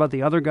concerning what about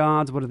the other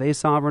gods? What are they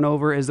sovereign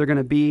over? Is there going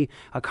to be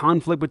a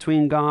conflict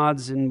between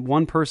gods and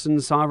one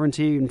person's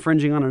sovereignty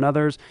infringing on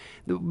another's?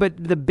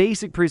 But the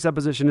basic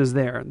presupposition is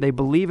there. They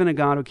believe in a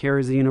God who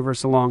carries the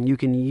universe along. You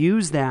can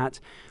use that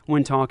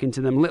when talking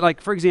to them. Like,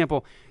 for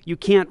example, you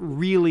can't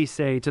really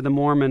say to the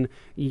Mormon,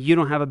 you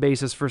don't have a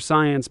basis for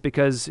science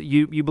because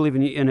you believe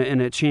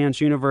in a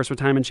chance universe where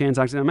time and chance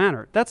actually don't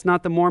matter. That's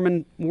not the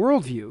Mormon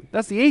worldview.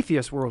 That's the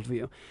atheist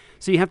worldview.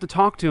 So you have to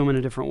talk to them in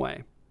a different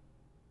way.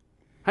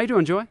 How you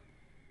doing, Joy?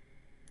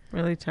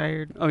 Really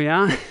tired. Oh,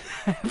 yeah?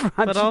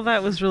 But all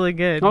that was really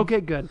good. Okay,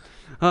 good.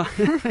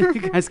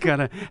 You guys got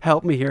to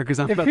help me here because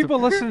I'm if people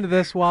listen to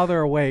this while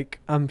they're awake,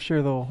 I'm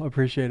sure they'll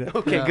appreciate it.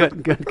 Okay, Yeah.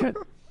 good.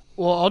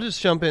 Well, I'll just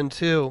jump in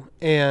too.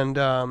 And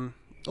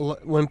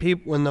when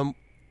the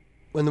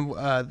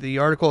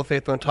article of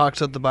faith, when it talks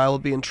about the Bible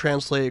being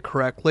translated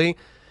correctly,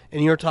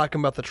 and you're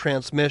talking about the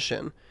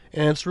transmission,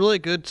 and it's really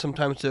good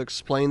sometimes to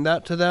explain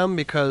that to them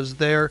because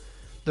there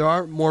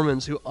are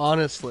Mormons who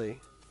honestly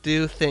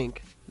do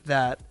think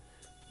that.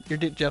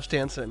 Jeff's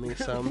dancing at me,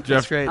 so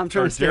that's great. I'm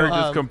trying to Jared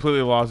just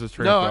completely lost his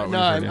train of thought.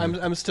 No,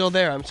 I'm still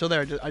there. I'm still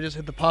there. I just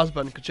hit the pause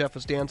button because Jeff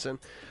was dancing.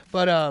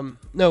 But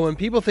no, when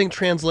people think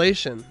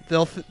translation,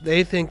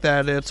 they think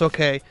that it's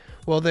okay.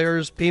 Well,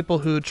 there's people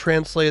who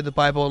translated the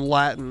Bible in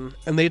Latin,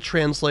 and they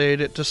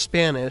translated it to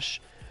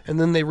Spanish, and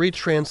then they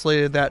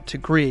retranslated that to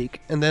Greek,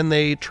 and then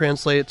they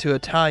translated it to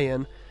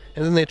Italian,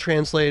 and then they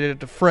translated it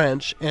to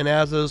French. And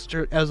as those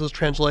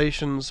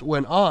translations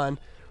went on,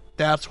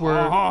 that's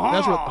where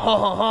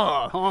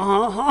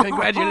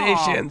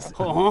congratulations.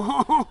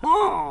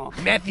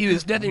 Matthew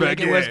is nothing like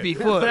it was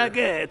before. I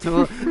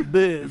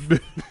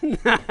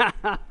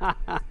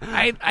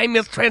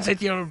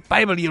mistranslate your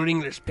Bible, your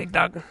English pig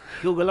dog.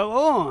 Google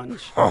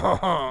orange.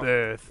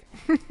 Birth.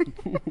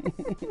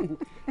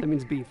 That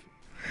means beef.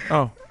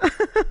 Oh.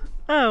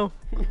 Oh.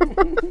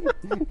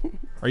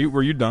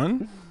 Were you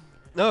done?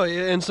 No,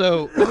 and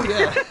so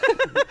yeah.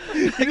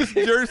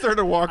 Jerry started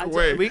to walk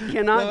away. We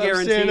cannot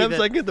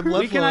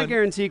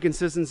guarantee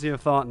consistency of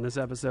thought in this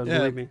episode. Yeah.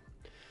 Believe me.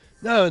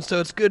 No, and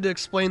so it's good to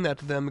explain that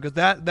to them because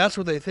that's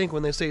what they think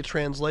when they say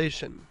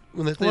translation.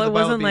 When they say well, the it Bible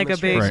wasn't being like a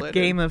big mistranslated.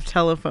 game of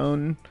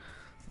telephone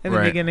in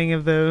the beginning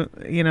of the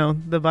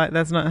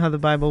that's not how the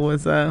Bible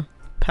was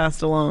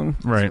passed along.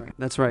 Right.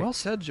 That's right. Well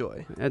said,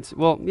 Joy. Yes,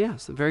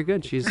 very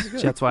good.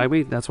 That's why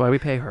we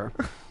pay her.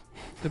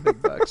 The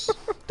big bucks.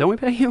 Don't we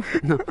pay you?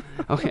 No.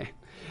 Okay.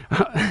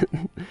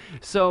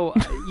 So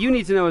you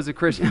need to know as a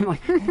Christian. I'm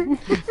like,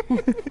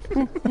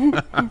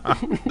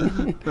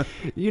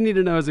 you need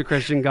to know as a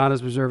Christian, God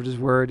has preserved His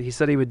word. He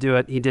said He would do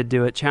it. He did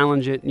do it.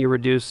 Challenge it, and you're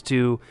reduced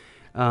to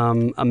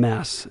a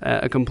mess,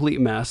 a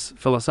complete mess,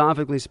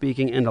 philosophically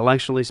speaking,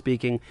 intellectually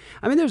speaking.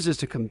 I mean, there's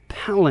just a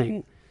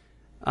compelling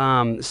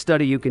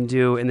study you can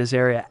do in this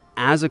area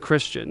as a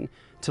Christian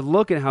to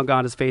look at how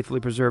God has faithfully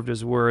preserved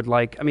His Word.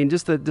 Like, I mean,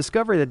 just the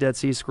discovery of the Dead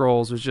Sea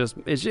Scrolls was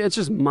it's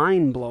just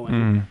mind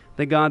blowing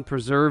that God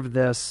preserved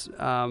this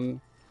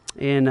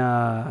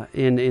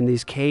in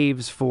these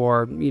caves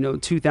for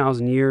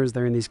 2,000 years.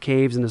 They're in these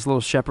caves, and this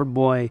little shepherd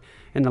boy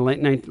in the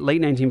late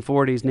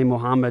 1940s named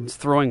Muhammad is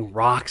throwing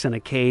rocks in a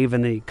cave,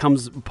 and he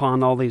comes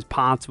upon all these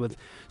pots with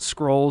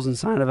scrolls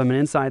inside of them, and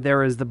inside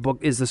there is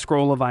the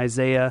scroll of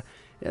Isaiah.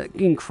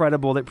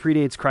 Incredible, that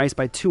predates Christ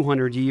by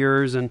 200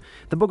 years, and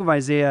the book of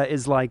Isaiah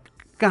is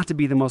got to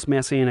be the most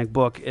messianic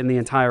book in the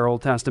entire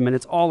Old Testament.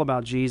 It's all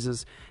about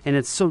Jesus, and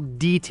it's so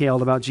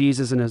detailed about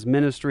Jesus and His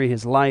ministry,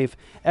 His life.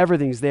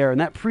 Everything's there, and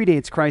that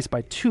predates Christ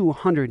by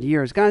 200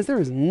 years. Guys, there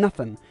is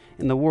nothing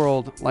in the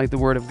world like the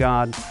Word of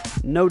God,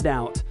 no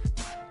doubt.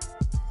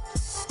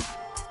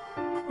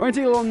 We're going to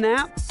take a little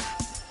nap.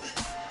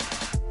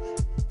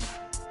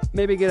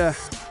 Maybe get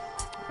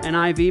an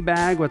IV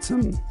bag with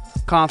some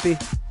coffee.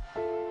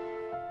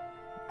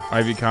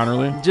 Ivy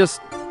Connerly?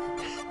 Just...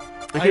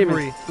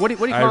 Ivory. What do you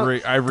call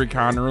it? Ivory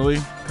Connolly.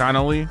 All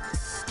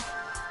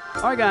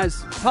right,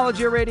 guys.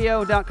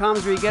 ApologiaRadio.com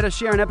is where you get us.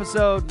 Share an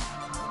episode.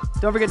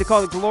 Don't forget to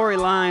call the Glory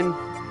line,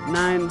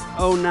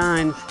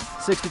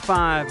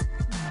 909-65.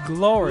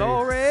 Glory.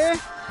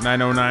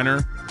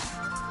 909er.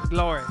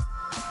 Glory.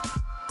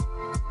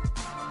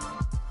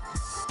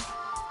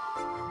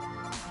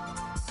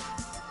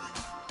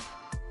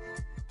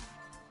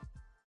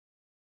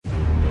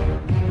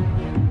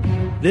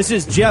 This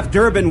is Jeff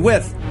Durbin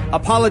with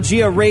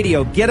Apologia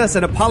Radio. Get us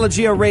at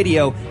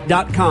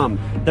apologiaradio.com.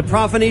 The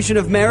profanation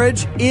of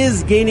marriage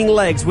is gaining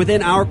legs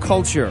within our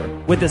culture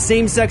with the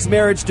same-sex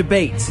marriage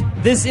debate.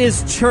 This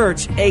is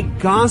church, a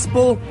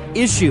gospel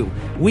issue.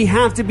 We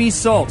have to be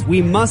salt.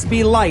 We must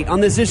be light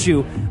on this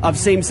issue of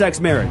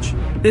same-sex marriage.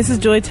 This is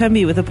Joy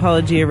Temby with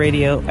Apologia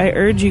Radio. I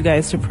urge you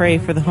guys to pray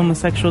for the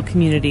homosexual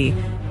community.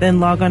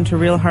 Then log on to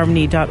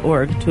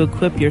realharmony.org to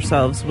equip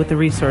yourselves with the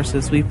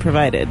resources we've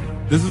provided.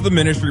 This is the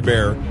Ministry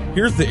Bear.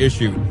 Here's the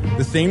issue.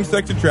 The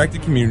same-sex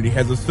attracted community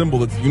has a symbol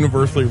that's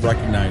universally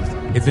recognized.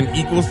 It's an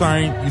equal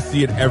sign. You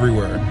see it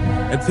everywhere.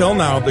 Until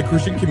now, the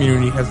Christian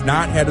community has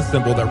not had a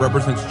symbol that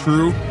represents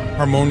true,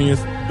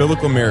 harmonious,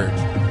 biblical marriage.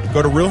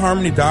 Go to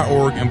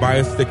realharmony.org and buy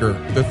a sticker.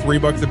 They're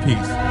 $3 a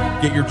piece.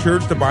 Get your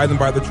church to buy them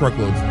by the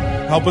truckloads.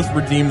 Help us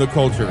redeem the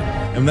culture.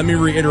 And let me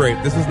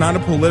reiterate, this is not a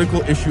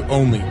political issue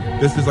only.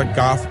 This is a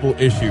gospel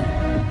issue.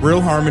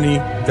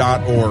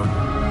 realharmony.org.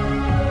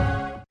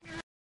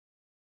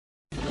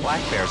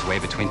 Black bears weigh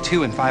between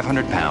 200 and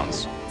 500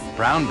 pounds.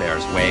 Brown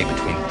bears weigh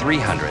between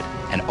 300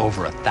 and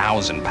over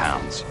 1,000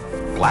 pounds.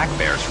 Black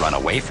bears run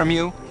away from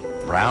you.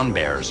 Brown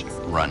bears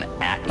run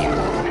at you.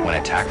 When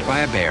attacked by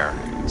a bear,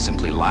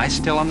 simply lie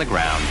still on the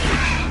ground.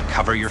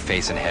 Cover your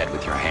face and head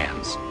with your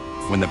hands.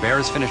 When the bear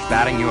is finished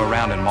batting you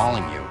around and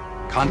mauling you,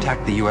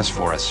 contact the U.S.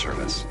 Forest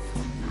Service.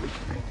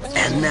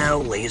 And now,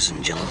 ladies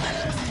and gentlemen,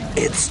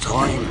 it's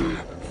time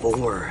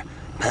for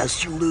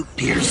Pastor Luke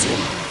Pearson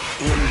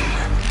in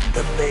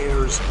The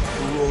Bears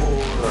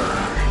Roar.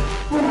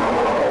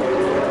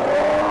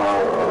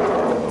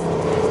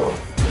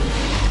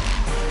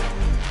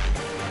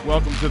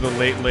 Welcome to the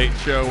Late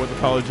Show with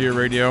Apologia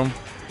Radio.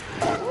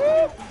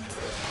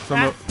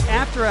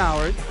 After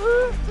hours.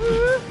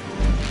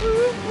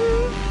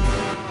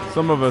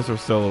 Some of us are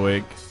still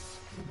awake.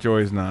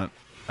 Joy's not.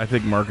 I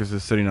think Marcus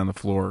is sitting on the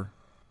floor.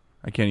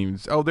 I can't even...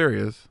 Oh, there he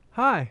is.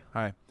 Hi.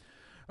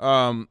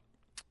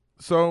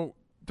 So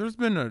there's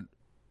been a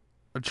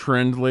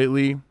trend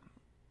lately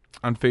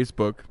on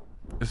Facebook,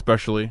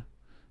 especially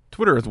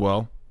Twitter as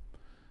well,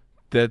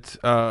 that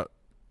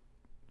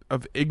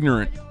of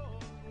ignorant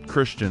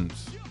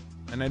Christians,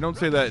 and I don't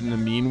say that in a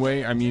mean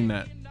way. I mean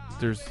that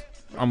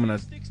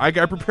I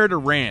prepared a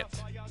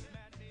rant,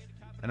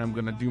 and I'm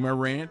gonna do my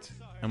rant.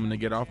 I'm gonna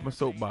get off my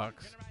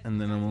soapbox, and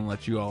then I'm gonna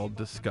let you all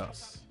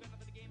discuss.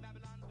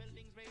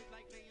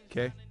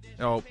 Okay?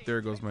 Oh,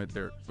 there goes my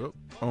there.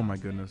 Oh my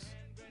goodness.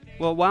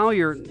 Well, while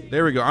you're...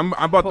 There we go. I'm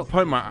about to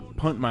punt my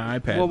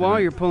iPad. Well, while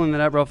you're pulling that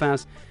up real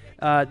fast,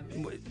 I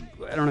don't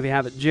know if you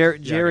have it.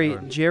 Jerry,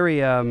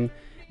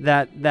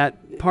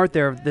 that part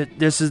there,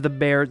 this is the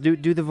bear. Do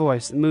the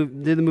voice. Do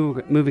the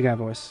movie guy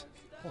voice.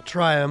 I'll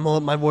try.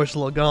 My voice is a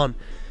little gone.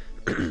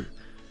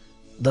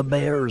 The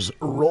Bears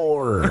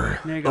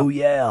Roar. There you go. Oh,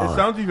 yeah. It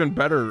sounds even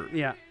better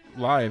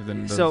live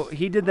than this. So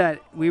he did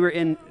that. We were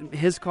in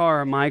his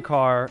car, my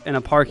car, in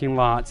a parking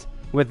lot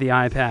with the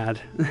iPad.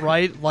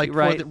 Right?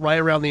 Right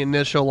around the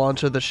initial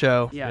launch of the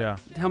show. Yeah.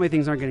 Tell me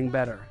things aren't getting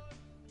better.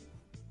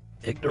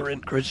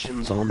 Ignorant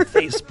Christians on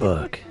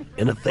Facebook.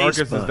 In a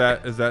Facebook.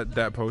 Marcus, is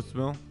that post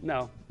mill?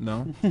 No.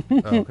 Oh,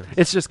 okay.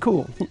 It's just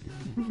cool.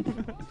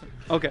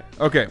 Okay.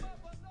 So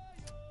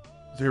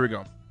here we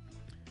go.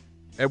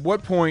 At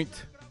what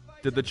point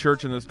did the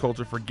church and this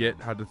culture forget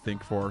how to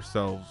think for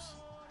ourselves?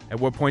 At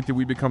what point did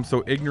we become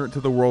so ignorant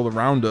to the world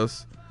around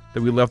us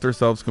that we left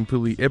ourselves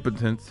completely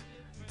impotent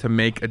to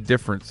make a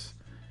difference?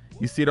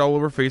 You see it all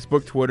over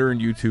Facebook, Twitter,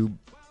 and YouTube,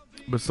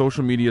 but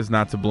social media is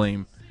not to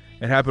blame.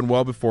 It happened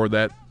well before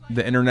that.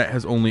 The internet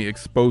has only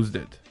exposed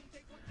it.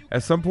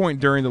 At some point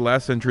during the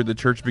last century, the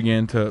church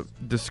began to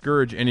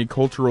discourage any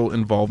cultural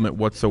involvement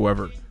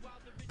whatsoever.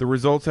 The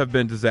results have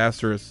been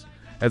disastrous.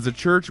 As a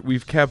church,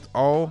 we've kept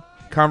all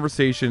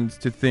conversations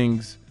to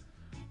things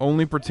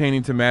only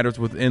pertaining to matters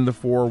within the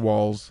four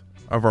walls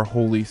of our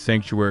holy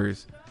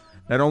sanctuaries.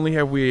 Not only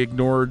have we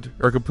ignored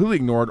or completely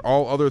ignored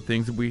all other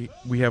things, we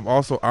have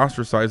also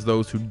ostracized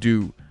those who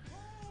do.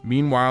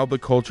 Meanwhile, the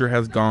culture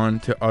has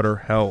gone to utter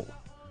hell.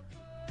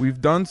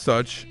 We've done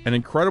such an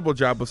incredible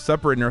job of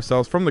separating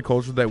ourselves from the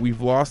culture that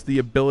we've lost the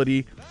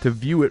ability to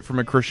view it from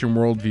a Christian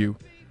worldview.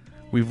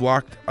 We've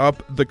locked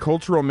up the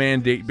cultural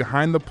mandate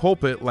behind the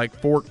pulpit like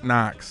Fort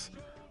Knox.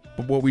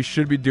 But what we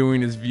should be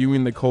doing is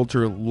viewing the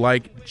culture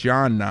like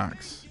John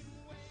Knox.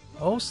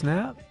 Oh,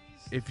 snap.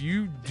 If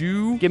you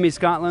do... Give me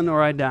Scotland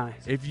or I die.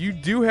 If you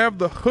do have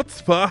the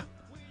chutzpah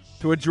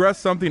to address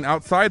something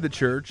outside the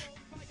church,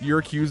 you're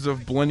accused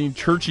of blending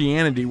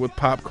churchianity with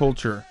pop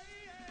culture.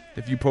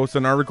 If you post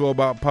an article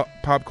about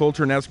pop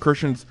culture and ask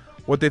Christians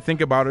what they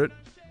think about it,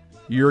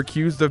 you're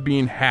accused of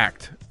being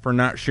hacked for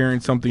not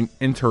sharing something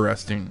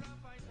interesting.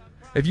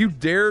 If you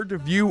dare to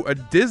view a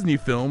Disney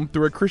film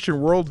through a Christian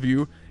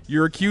worldview,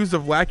 you're accused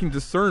of lacking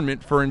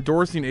discernment for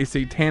endorsing a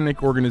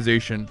satanic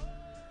organization.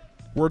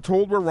 We're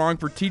told we're wrong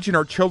for teaching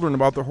our children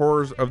about the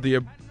horrors of the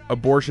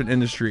abortion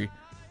industry.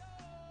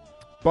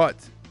 But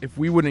if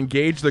we would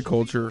engage the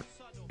culture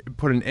and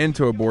put an end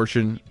to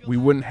abortion, we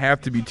wouldn't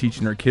have to be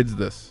teaching our kids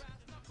this.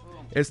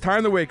 It's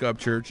time to wake up,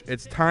 church.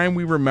 It's time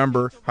we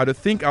remember how to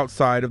think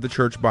outside of the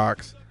church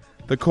box.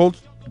 The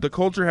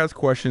culture has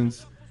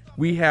questions.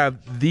 We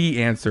have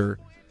the answer.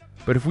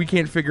 But if we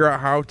can't figure out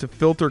how to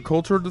filter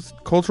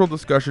cultural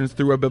discussions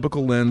through a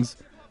biblical lens,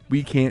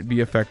 we can't be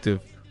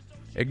effective.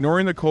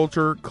 Ignoring the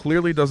culture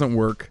clearly doesn't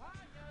work.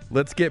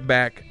 Let's get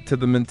back to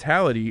the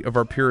mentality of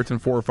our Puritan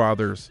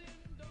forefathers,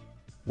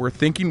 where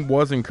thinking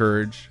was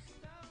encouraged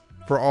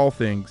for all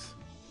things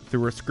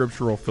through a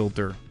scriptural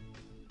filter.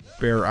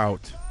 Bear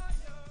out.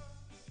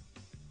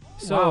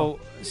 So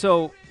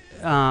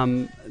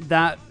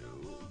that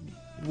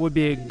would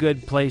be a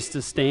good place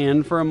to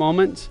stand for a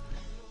moment.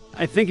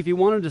 I think if you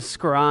want to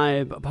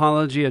describe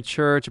Apologia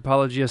Church,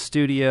 Apologia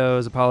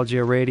Studios,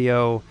 Apologia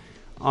Radio,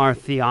 our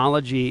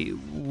theology,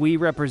 we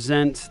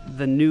represent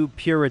the new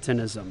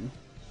Puritanism.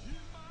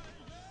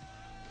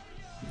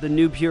 The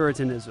new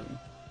Puritanism.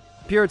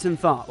 Puritan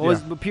thought.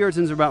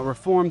 Puritans are about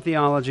Reformed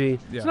theology.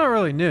 Yeah. It's not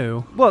really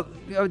new. Well,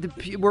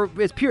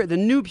 the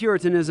new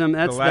Puritanism.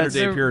 That's the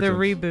Latter-day Puritans. The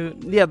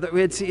reboot. Yeah,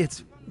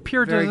 it's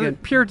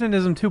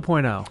Puritanism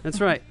 2.0.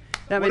 That's right.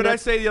 What did I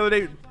say the other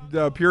day?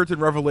 The Puritan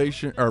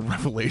Revolution.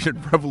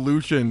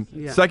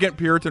 Yeah. Second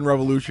Puritan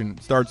Revolution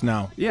starts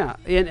now. Yeah,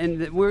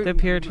 and we're the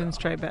Puritans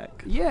strike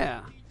back.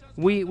 Yeah.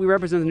 We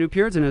represent the new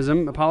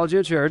Puritanism,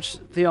 Apologia Church.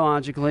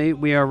 Theologically,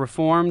 we are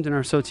Reformed in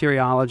our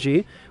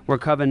soteriology. We're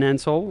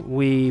covenantal.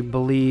 We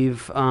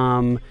believe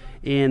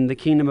in the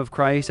kingdom of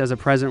Christ as a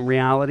present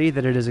reality,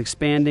 that it is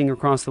expanding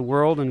across the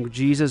world, and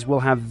Jesus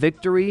will have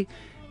victory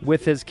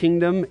with his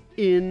kingdom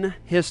in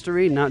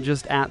history, not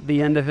just at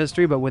the end of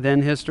history, but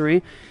within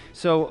history.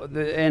 So,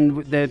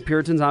 the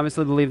Puritans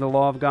obviously believe the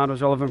law of God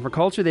was relevant for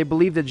culture. They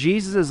believe that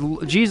Jesus'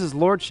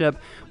 lordship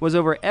was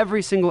over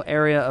every single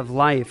area of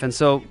life. And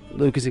so,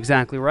 Luke is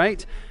exactly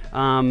right.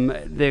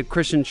 The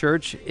Christian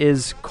church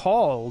is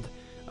called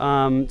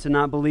to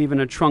not believe in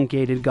a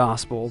truncated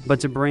gospel, but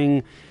to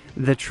bring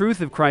the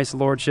truth of Christ's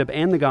lordship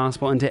and the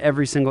gospel into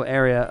every single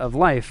area of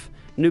life.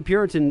 New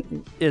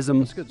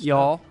Puritanism,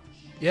 y'all.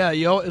 Yeah,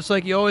 it's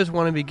like you always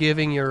want to be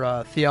giving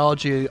your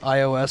theology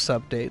iOS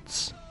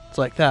updates. It's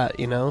like that,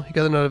 you know? You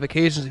got the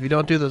notifications. If you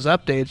don't do those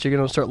updates, you're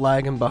going to start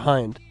lagging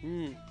behind.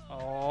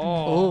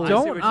 Oh.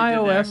 Don't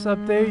iOS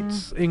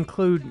updates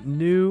include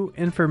new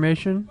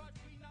information?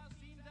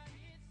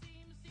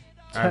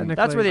 Technically,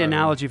 that's where the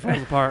analogy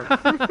falls apart.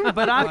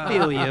 But I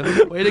feel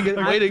you. Way to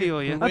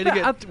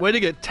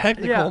get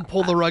technical and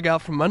pull the rug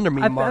out from under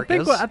me,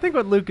 Marcus. I think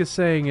what Luke is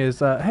saying is,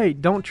 hey,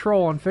 don't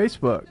troll on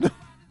Facebook.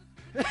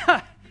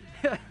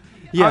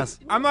 Yes.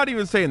 I'm not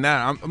even saying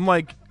that. I'm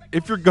like,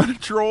 if you're going to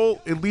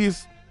troll, at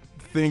least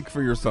think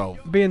for yourself.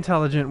 Be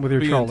intelligent with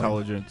your trolling. Be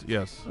intelligent,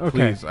 yes. Okay.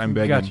 Please, I'm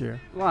begging. Got you.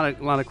 A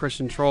lot of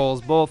Christian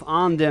trolls, both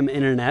on them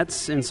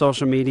internets, in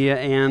social media,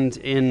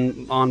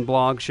 and on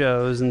blog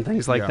shows and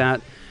things like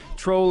that.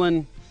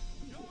 Trolling.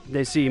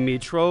 They see me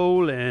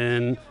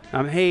trolling.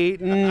 I'm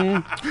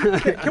hating.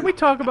 Can we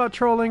talk about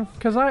trolling?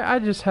 Because I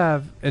just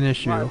have an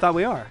issue. Well, I thought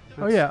we are.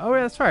 Oh,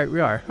 that's right.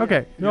 We are.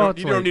 Okay. You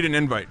don't need an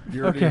invite.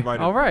 You're already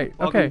invited. All right.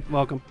 Okay.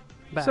 Welcome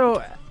back.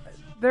 So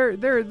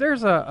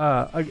there's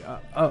a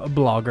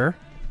blogger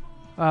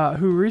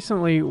who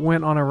recently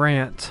went on a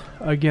rant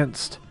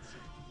against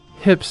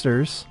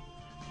hipsters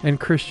and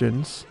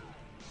Christians.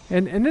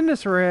 And in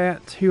this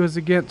rant, he was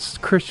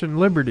against Christian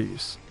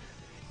liberties.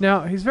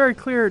 Now, he's very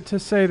clear to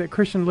say that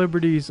Christian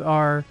liberties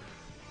are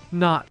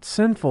not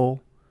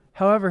sinful.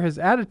 However, his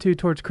attitude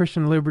towards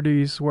Christian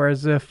liberties were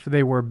as if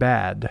they were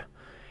bad.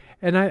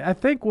 And I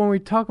think when we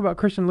talk about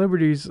Christian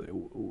liberties,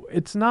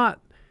 it's not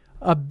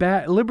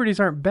liberties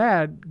aren't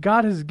bad.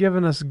 God has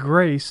given us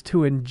grace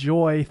to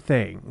enjoy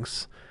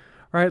things,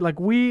 right? Like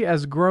we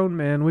as grown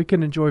men, we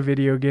can enjoy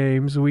video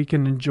games. We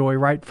can enjoy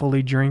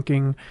rightfully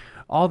drinking,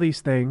 all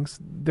these things.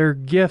 They're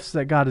gifts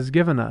that God has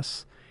given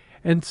us.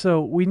 And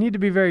so we need to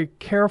be very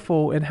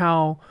careful in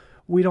how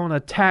we don't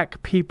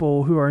attack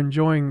people who are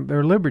enjoying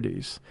their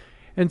liberties.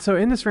 And so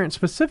in this rant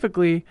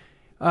specifically,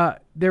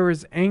 there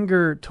was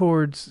anger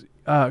towards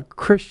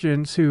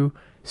Christians who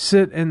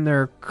sit in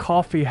their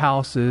coffee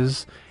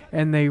houses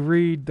and they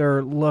read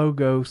their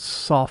logo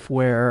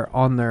software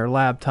on their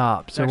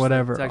laptops or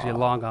whatever. It's actually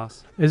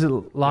Logos. Is it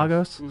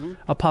Logos? Yes. Mm-hmm.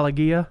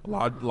 Apologia?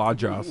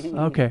 Logos.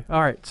 Okay.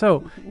 All right.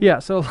 So, yeah.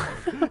 So,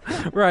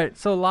 right.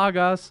 So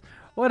Logos,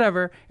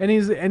 whatever. And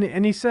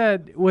he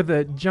said with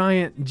a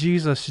giant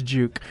Jesus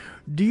juke,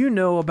 do you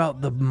know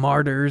about the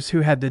martyrs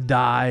who had to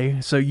die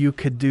so you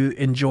could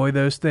enjoy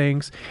those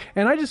things?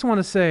 And I just want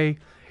to say,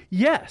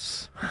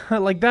 yes.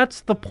 Like, that's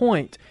the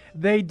point.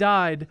 They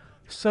died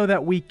so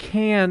that we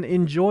can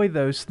enjoy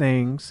those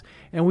things,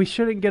 and we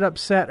shouldn't get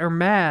upset or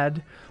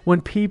mad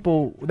when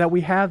that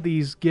we have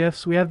these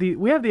gifts. We have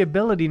the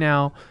ability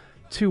now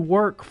to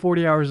work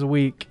 40 hours a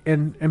week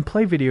and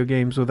play video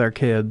games with our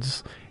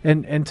kids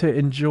and to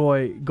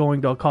enjoy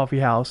going to a coffee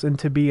house and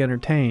to be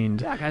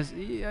entertained. Yeah, guys.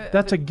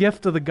 That's a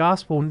gift of the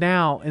gospel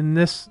now in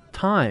this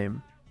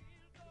time.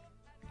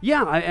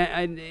 Yeah,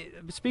 I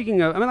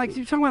speaking of, I mean, like,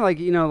 you're talking about, like,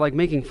 like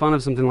making fun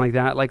of something like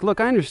that. Like,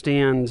 look, I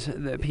understand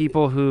that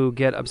people who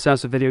get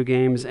obsessed with video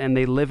games and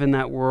they live in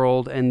that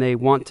world and they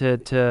want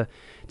to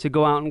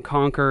go out and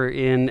conquer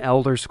in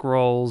Elder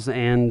Scrolls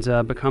and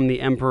become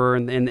the emperor,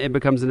 and it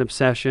becomes an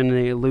obsession and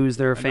they lose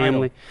their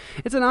family.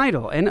 It's an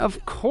idol. And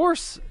of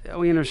course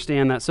we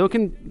understand that. So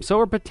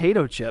are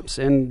potato chips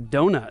and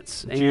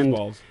donuts and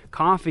balls.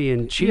 Coffee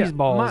and cheese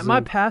balls.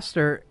 My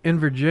pastor in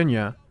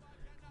Virginia,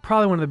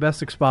 probably one of the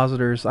best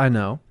expositors I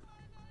know.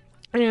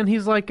 And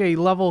he's like a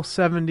level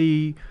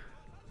 70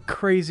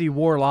 crazy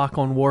warlock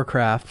on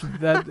Warcraft.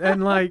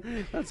 And like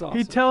That's awesome.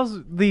 He tells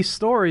these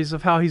stories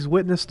of how he's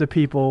witnessed to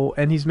people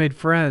and he's made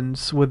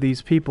friends with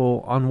these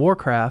people on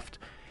Warcraft.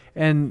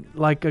 And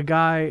like a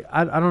guy,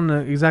 I don't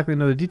exactly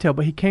know the detail,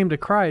 but he came to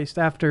Christ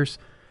after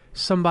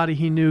somebody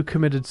he knew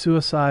committed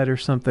suicide or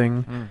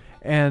something.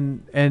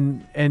 And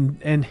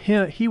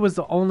he was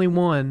the only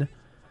one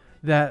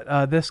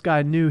that this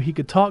guy knew he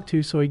could talk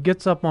to, so he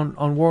gets up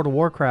on World of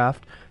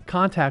Warcraft,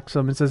 contacts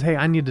them, and says, hey,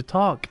 I need to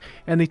talk.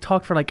 And they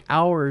talk for like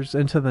hours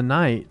into the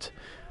night.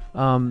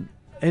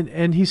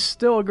 And he's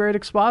still a great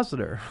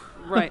expositor.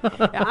 Right.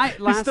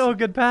 He's still a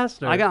good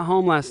pastor. I got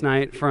home last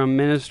night from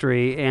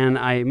ministry, and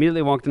I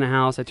immediately walked in the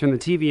house. I turned the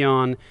TV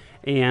on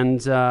and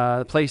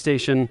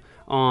PlayStation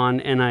on,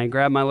 and I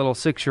grabbed my little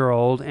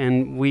 6-year-old,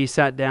 and we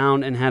sat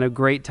down and had a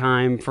great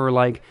time for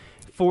like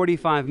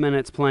 45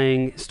 minutes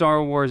playing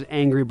Star Wars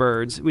Angry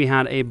Birds. We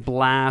had a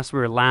blast. We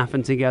were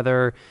laughing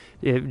together,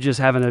 just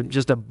having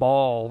a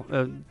ball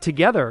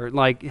together,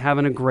 like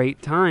having a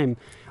great time.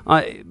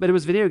 But it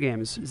was video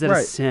games. Is that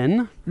a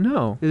sin?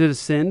 No. Is it a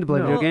sin to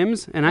play video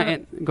games?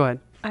 And go ahead.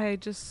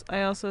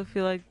 I also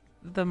feel like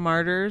the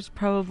martyrs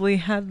probably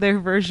had their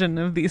version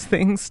of these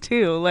things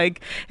too.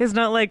 Like, it's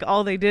not like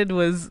all they did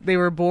was they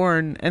were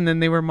born and then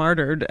they were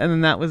martyred and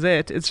then that was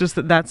it. It's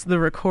just that's the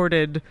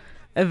recorded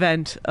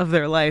event of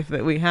their life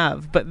that we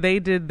have. But they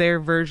did their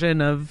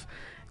version of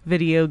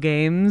video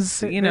games.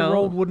 They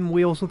rolled wooden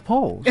wheels with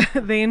poles.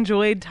 They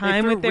enjoyed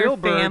time with their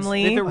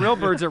family. They threw real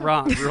birds at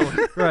rocks.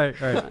 Right.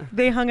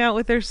 They hung out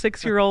with their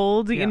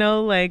 6-year-old,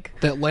 like...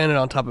 That landed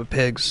on top of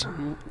pigs.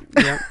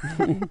 Yeah.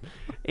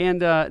 And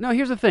no,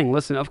 here's the thing.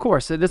 Listen, of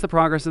course, it is the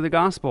progress of the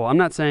gospel. I'm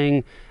not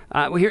saying...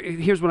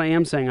 here's what I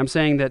am saying. I'm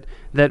saying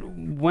that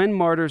when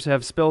martyrs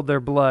have spilled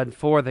their blood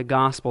for the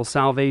gospel,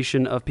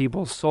 salvation of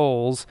people's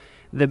souls...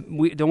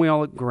 don't we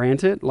all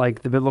grant it?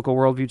 Like, the biblical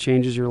worldview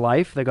changes your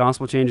life, the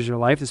gospel changes your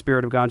life, the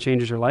Spirit of God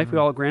changes your life. Mm-hmm.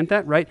 We all grant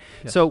that, right?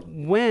 Yes. So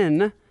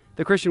when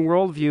the Christian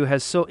worldview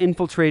has so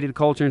infiltrated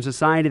culture and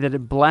society that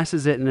it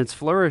blesses it and it's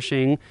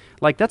flourishing,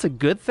 like, that's a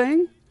good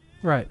thing?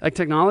 Right. Like,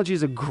 technology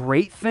is a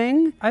great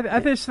thing? I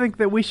just think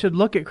that we should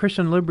look at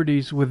Christian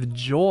liberties with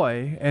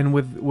joy and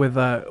with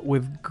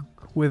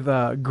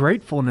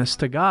gratefulness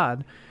to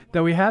God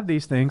that we have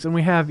these things, and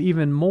we have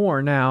even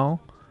more now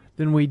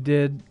than we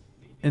did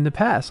in the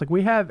past. Like,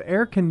 we have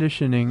air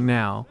conditioning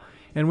now,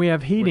 and we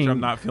have heating. Which I'm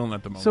not feeling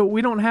at the moment. So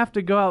we don't have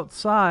to go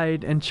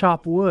outside and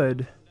chop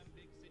wood.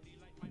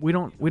 We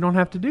don't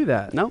have to do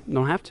that. No,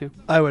 don't have to.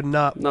 I would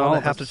not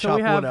want to have to chop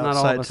wood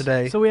outside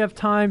today. So we have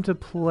time to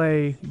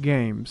play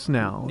games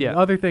now. Yeah.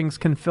 Other things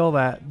can fill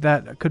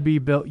that could be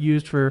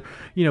used for,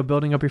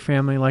 building up your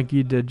family like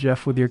you did,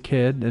 Jeff, with your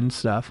kid and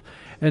stuff.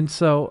 And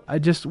so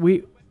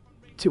we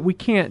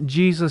can't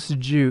Jesus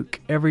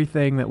juke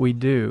everything that we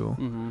do.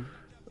 Mm-hmm.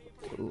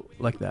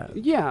 Like that.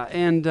 Yeah,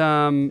 and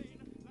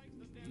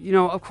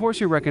of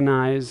course you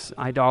recognize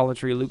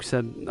idolatry. Luke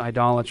said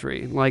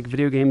idolatry. Like,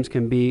 video games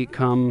can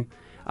become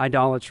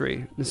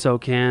idolatry. So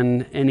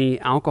can any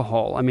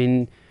alcohol. I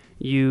mean,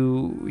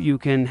 You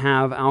can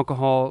have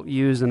alcohol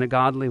used in a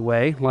godly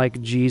way,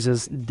 like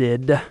Jesus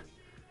did,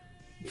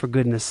 for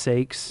goodness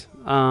sakes.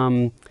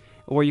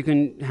 Or you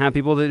can have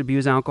people that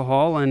abuse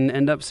alcohol and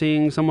end up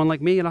seeing someone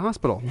like me at a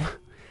hospital.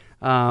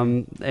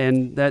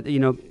 And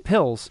that,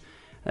 pills.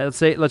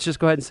 Let's just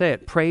go ahead and say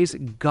it. Praise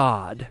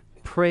God.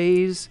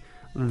 Praise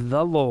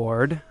the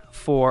Lord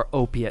for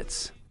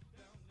opiates.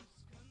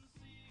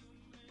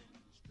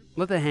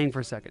 Let that hang for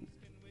a second.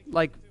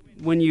 Like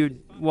when you're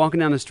walking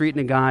down the street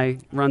and a guy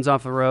runs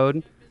off the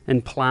road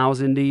and plows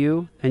into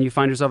you and you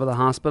find yourself at the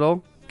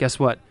hospital, guess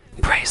what?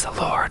 Praise the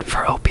Lord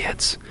for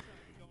opiates.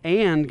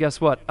 And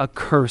guess what? A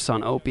curse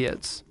on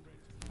opiates.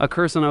 A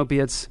curse on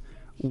opiates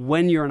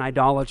when you're an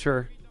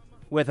idolater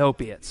with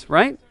opiates,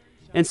 right?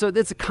 And so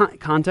it's a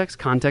context.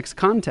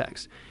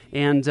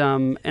 And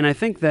I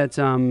think that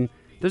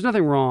there's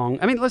nothing wrong.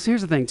 I mean,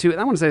 here's the thing, too.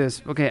 I want to say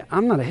this. Okay,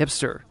 I'm not a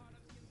hipster.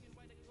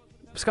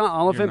 Scott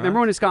Oliphant, remember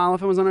when Scott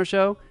Oliphant was on our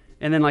show?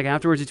 And then,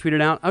 afterwards he tweeted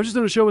out, I was just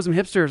doing a show with some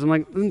hipsters. I'm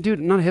like, dude,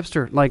 I'm not a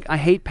hipster. I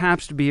hate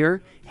Pabst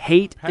beer.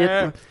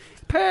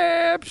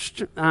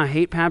 Pabst. I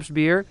hate Pabst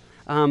beer.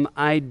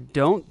 I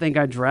don't think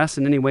I dress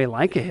in any way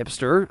like a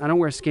hipster. I don't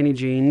wear skinny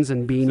jeans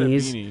and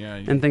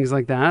beanies and things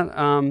like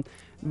that.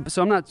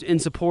 So I'm not in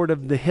support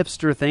of the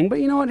hipster thing. But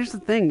you know what? Here's the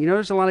thing.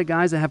 There's a lot of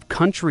guys that have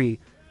country,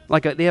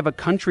 they have a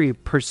country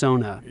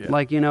persona,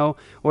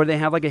 or they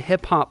have a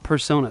hip-hop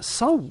persona.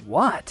 So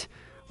what?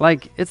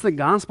 It's the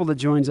gospel that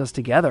joins us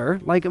together.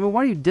 Why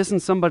are you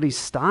dissing somebody's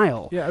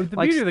style? Yeah, the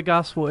beauty of the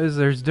gospel is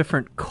there's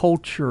different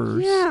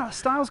cultures. Yeah,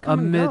 styles come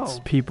amidst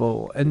and go.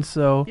 people, and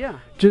so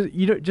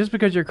just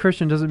because you're a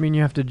Christian doesn't mean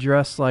you have to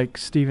dress like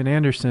Steven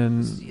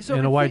Anderson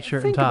in a white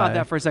shirt and tie. Think about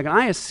that for a second.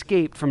 I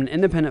escaped from an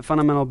independent,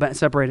 fundamental,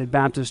 separated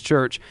Baptist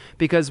church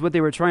because what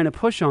they were trying to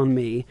push on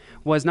me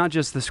was not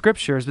just the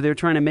scriptures, but they were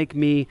trying to make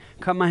me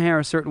cut my hair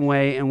a certain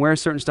way and wear a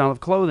certain style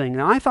of clothing.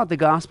 Now, I thought the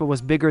gospel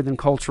was bigger than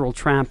cultural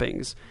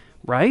trappings.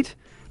 Right?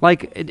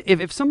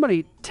 If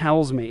somebody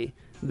tells me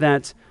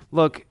that,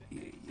 look,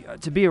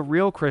 to be a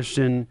real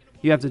Christian,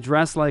 you have to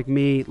dress like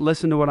me,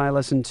 listen to what I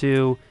listen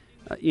to,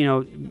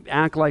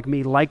 act like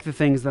me, like the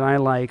things that I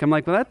like. I'm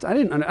like, well,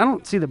 I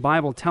don't see the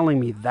Bible telling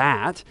me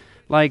that.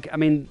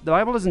 The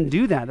Bible doesn't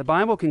do that. The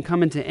Bible can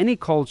come into any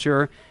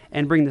culture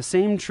and bring the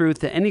same truth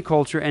to any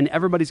culture, and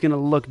everybody's going to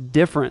look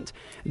different.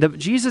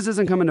 Jesus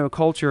isn't coming to a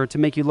culture to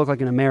make you look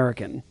like an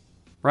American.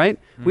 Right?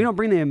 We don't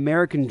bring the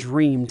American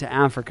dream to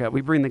Africa.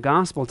 We bring the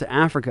gospel to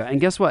Africa.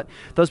 And guess what?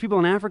 Those people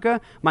in Africa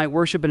might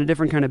worship in a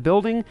different kind of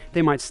building.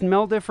 They might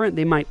smell different.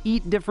 They might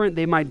eat different.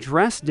 They might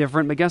dress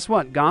different. But guess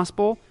what?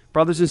 Gospel,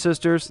 brothers and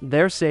sisters,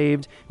 they're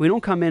saved. We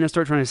don't come in and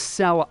start trying to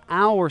sell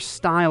our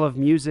style of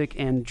music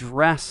and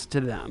dress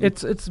to them.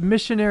 It's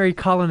missionary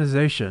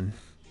colonization,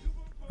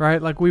 right?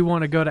 We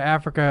want to go to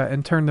Africa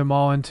and turn them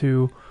all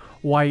into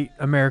white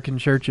American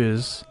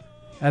churches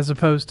as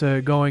opposed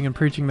to going and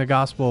preaching the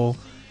gospel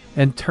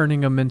and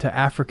turning them into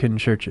African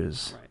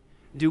churches. Right.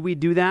 Do we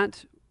do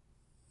that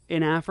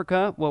in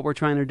Africa? What we're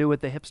trying to do with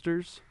the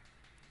hipsters?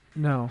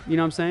 No. You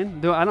know what I'm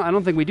saying? I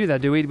don't think we do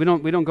that, do we? We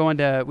don't go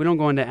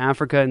into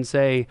Africa and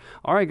say,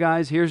 "All right,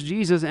 guys, here's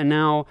Jesus, and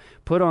now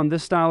put on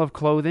this style of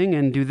clothing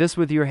and do this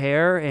with your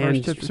hair."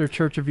 And First Hipster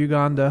Church of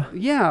Uganda.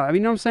 Yeah, you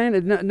know what I'm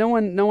saying? No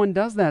one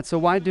does that. So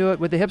why do it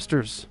with the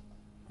hipsters?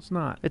 It's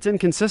not. It's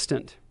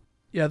inconsistent.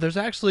 Yeah, there's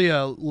actually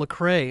a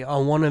Lecrae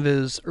on one of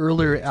his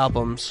earlier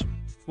albums.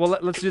 Well,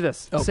 let's do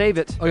this. Oh. Save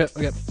it.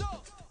 Okay.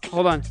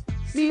 Hold on.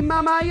 Me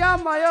mama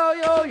yama yo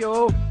yo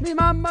yo. Me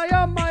mama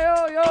yama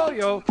yo yo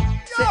yo.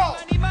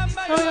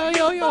 Yo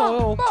yo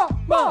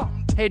yo.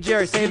 Hey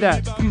Jerry, save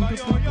that.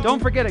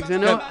 Don't forget it,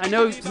 because I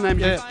know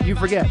sometimes you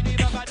forget.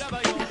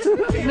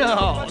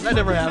 No, that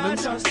never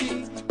happens.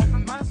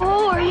 Who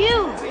are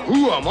you?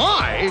 Who am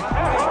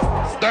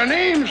I? The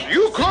name's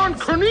Yukon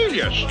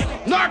Cornelius,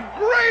 the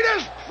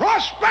greatest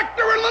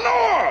prospector in the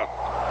North.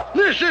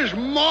 This is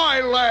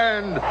my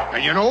land,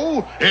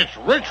 and it's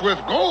rich with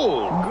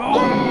gold.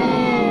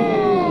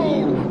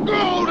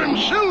 Gold and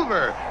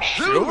silver.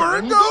 Silver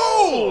and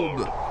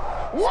gold.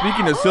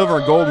 Speaking of silver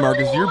and gold,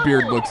 Marcus, your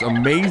beard looks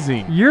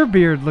amazing. Your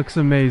beard looks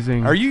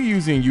amazing. Are you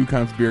using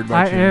Yukon's beard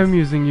by chance? I am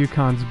using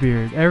Yukon's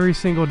beard every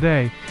single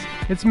day.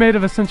 It's made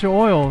of essential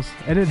oils,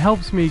 and it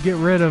helps me get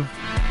rid of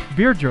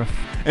beard drift.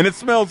 And it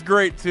smells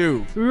great,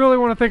 too. We really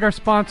want to thank our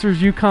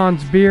sponsors,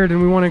 Yukon's Beard, and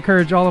we want to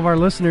encourage all of our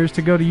listeners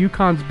to go to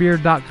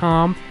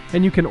yukonsbeard.com,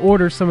 and you can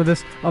order some of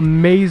this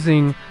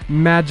amazing,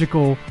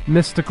 magical,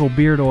 mystical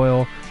beard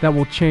oil that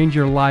will change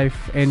your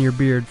life and your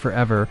beard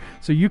forever.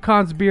 So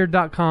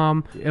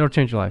yukonsbeard.com, it'll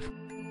change your life.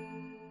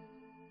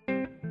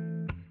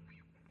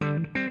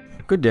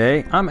 Good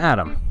day, I'm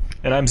Adam.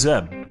 And I'm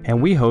Zeb. And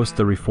we host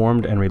the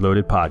Reformed and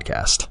Reloaded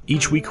podcast.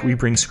 Each week we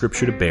bring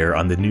scripture to bear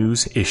on the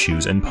news,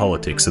 issues, and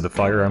politics of the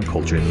firearm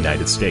culture in the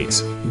United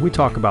States. We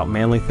talk about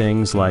manly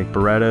things like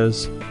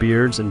Berettas,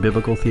 beards, and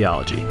biblical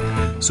theology.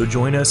 So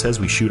join us as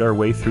we shoot our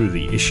way through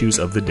the issues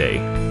of the day.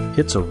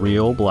 It's a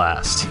real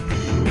blast.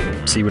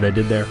 See what I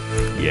did there?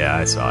 Yeah,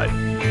 I saw it.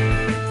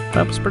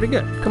 That was pretty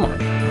good. Come on.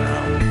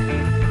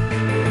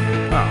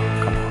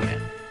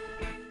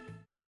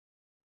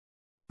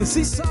 Is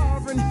he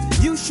sovereign?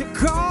 You should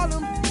call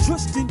him.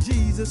 Trust in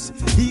Jesus,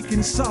 he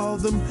can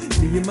solve them.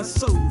 Me and my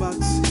soapbox,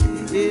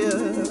 yeah.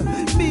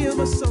 Me and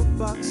my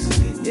soapbox,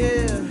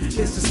 yeah. It's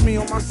just me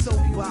on my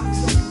soapbox.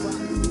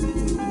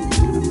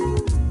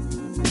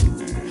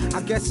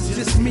 I guess it's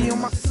just me on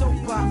my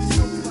soapbox.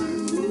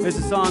 There's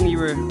a song you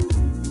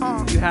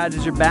had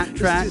as your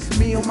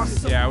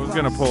backtrack. Yeah, I was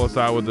gonna pull us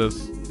out with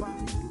this,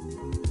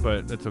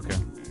 but it's okay.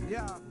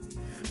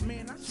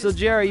 So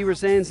Jerry, you were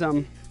saying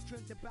something.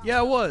 Yeah,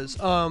 I was.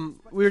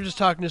 We were just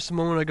talking just a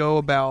moment ago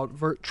about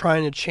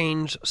trying to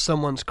change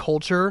someone's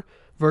culture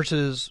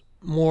versus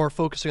more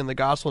focusing on the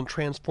gospel and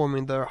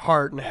transforming their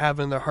heart and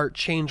having their heart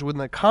change within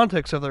the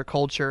context of their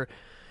culture.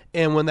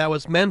 And when that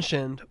was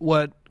mentioned,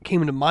 what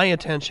came to my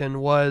attention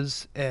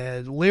was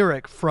a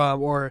lyric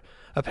from, or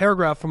a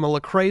paragraph from a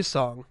Lecrae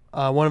song.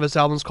 One of his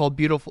albums called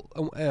Beautiful.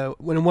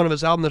 In one of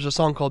his albums, there's a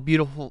song called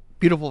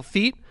Beautiful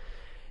Feet.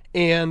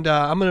 And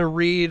I'm going to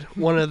read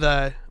one of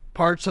the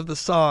parts of the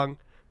song.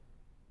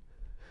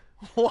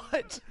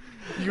 What?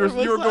 You were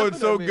going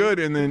so good,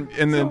 and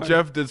then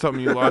Jeff did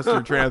something. You lost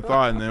your train of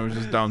thought, and then it was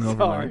just downhill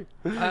from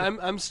there.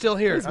 I'm still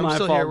here. It's I'm my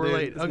still fault, here.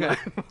 We're dude. late. Okay.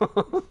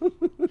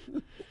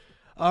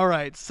 All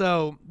right.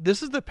 So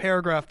this is the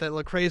paragraph that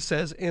Lecrae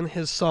says in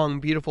his song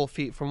 "Beautiful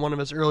Feet" from one of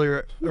his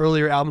earlier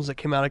albums that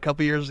came out a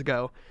couple years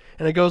ago,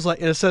 and it goes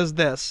like, it says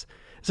this.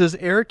 It says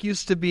Eric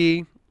used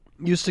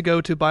to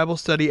go to Bible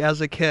study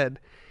as a kid.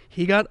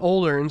 He got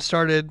older and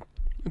started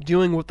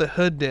doing what the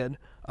hood did.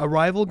 A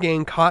rival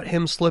gang caught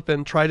him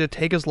slipping, tried to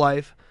take his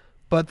life,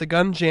 but the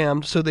gun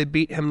jammed, so they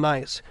beat him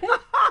nice.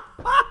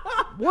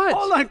 What?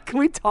 Hold on, can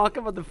we talk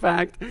about the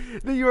fact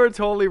that you were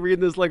totally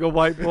reading this like a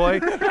white boy?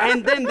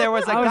 And then there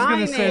was a I was guy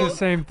gonna say the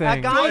same thing. A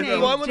guy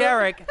named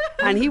Derek,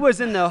 and he was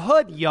in the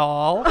hood,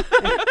 y'all.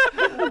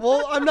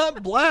 Well, I'm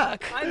not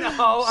black. I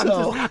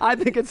know. I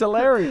think it's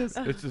hilarious.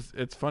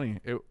 It's funny.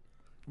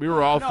 We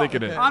were all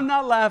thinking it. I'm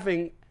not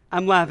laughing.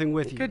 I'm laughing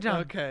with you. Good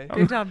job. Okay.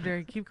 Good job,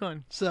 Derek. Keep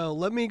going. So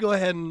let me go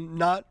ahead and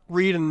not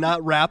read and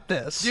not rap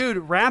this. Dude,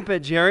 rap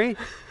it, Jerry.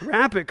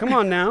 Rap it. Come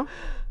on now.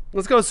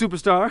 Let's go,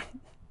 superstar.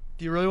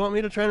 Do you really want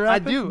me to try and rap I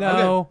it? do.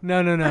 No.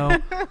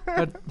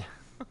 But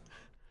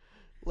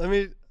let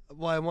me.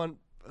 Well, I want.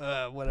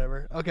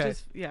 Whatever. Okay.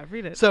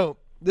 Read it. So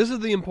this is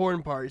the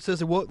important part. He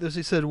says.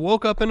 He said,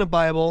 woke up in a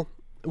Bible.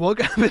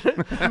 Woke up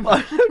in I'm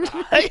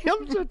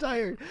so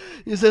tired.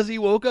 He says he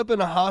woke up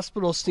in a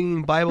hospital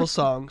singing Bible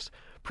songs.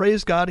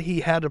 Praise God, he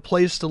had a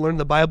place to learn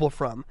the Bible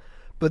from.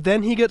 But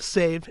then he gets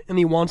saved and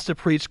he wants to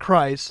preach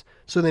Christ,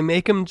 so they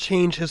make him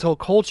change his whole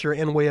culture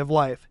and way of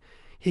life.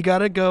 He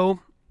gotta go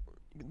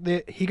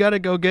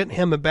get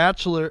him a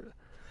bachelor.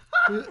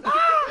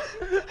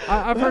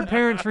 I've heard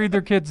parents read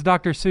their kids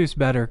Dr. Seuss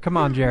better. Come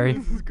on, Jerry.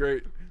 This is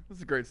great. This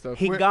is great stuff.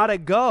 He gotta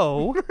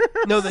go.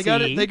 No, they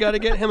gotta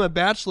get him a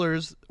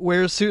bachelor's,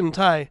 wear a suit and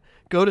tie,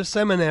 go to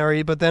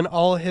seminary, but then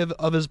all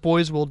of his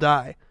boys will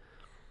die.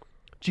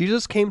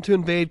 Jesus came to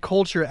invade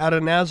culture out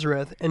of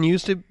Nazareth and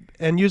used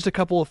a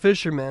couple of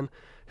fishermen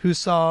who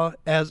saw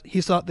as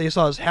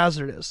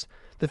hazardous.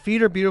 The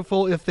feet are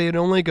beautiful if they'd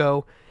only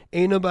go.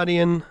 Ain't nobody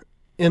in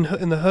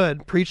the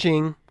hood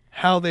preaching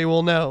how they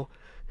will know.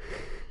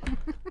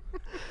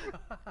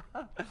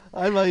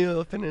 I'm not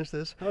able to finish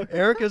this. Okay.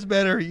 Eric is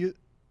better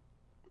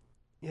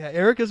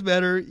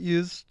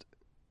used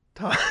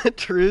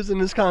truths in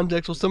this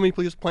context. Will somebody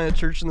please plant a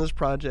church in this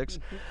project?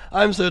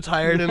 I'm so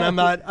tired, and I'm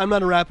not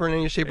a rapper in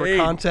any shape or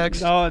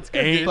context. No, it's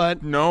good.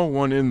 Ain't no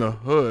one in the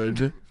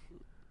hood.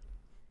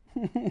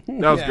 That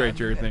was great,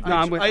 Jerry. Thank you.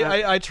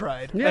 I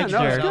tried. Yeah, Thanks,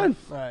 no, it's Jared. good.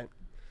 All right.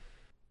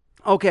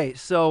 Okay,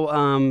 so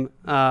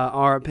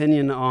our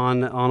opinion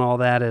on all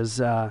that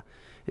is I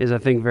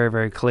think very,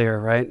 very clear,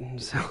 right?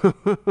 So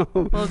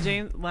well,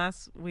 James,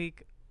 last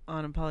week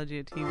on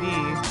Apologia TV,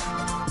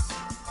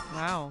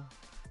 wow,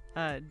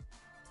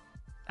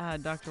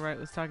 Dr. Wright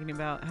was talking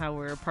about how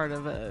we're a part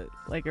of a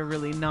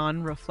really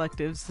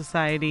non-reflective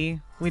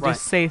society. We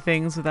just say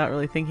things without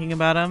really thinking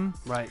about them.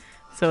 Right.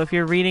 So if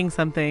you're reading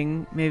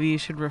something, maybe you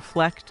should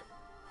reflect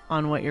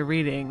on what you're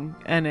reading.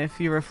 And if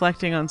you're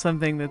reflecting on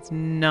something that's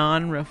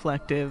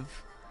non-reflective,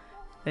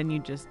 then you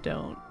just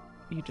don't.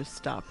 You just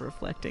stop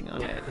reflecting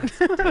on it.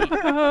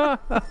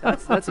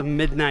 That's a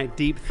midnight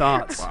deep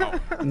thoughts. Wow.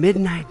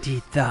 Midnight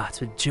deep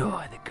thoughts with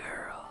Joy the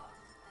girl.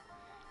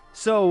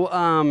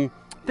 So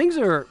things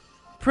are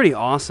pretty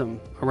awesome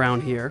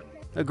around here.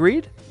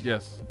 Agreed?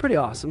 Yes. Pretty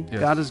awesome. Yes.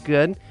 God is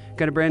good.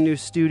 Got a brand new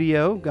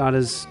studio. God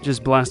has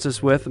just blessed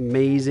us with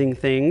amazing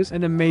things.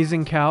 An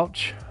amazing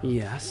couch.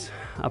 Yes.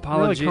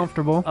 Really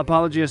comfortable.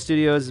 Apologia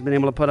Studios has been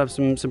able to put up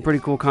some pretty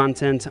cool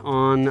content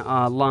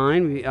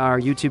online. Our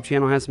YouTube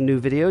channel has some new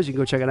videos. You can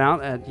go check it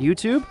out at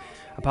YouTube.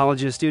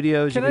 Apologia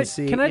Studios. Can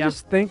I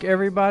just thank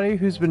everybody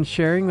who's been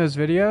sharing those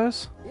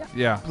videos?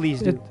 Yeah.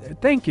 Please do.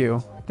 Thank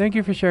you. Thank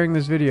you for sharing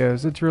those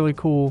videos. It's really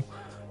cool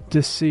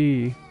to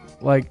see.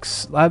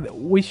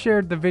 We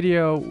shared the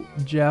video,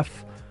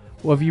 Jeff,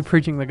 of you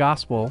preaching the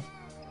gospel,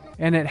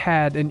 and it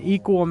had an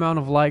equal amount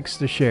of likes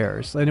to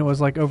shares, and it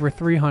was over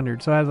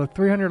 300. So I had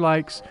 300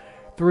 likes,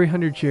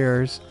 300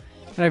 shares,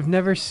 And I've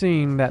never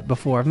seen that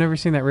before. I've never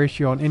seen that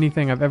ratio on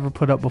anything I've ever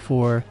put up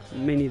before.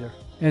 Me neither.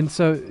 And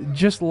so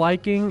just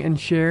liking and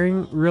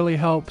sharing really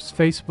helps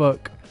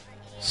Facebook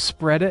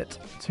spread it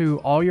to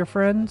all your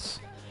friends,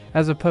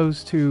 as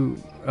opposed to,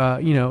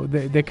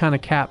 they kind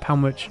of cap how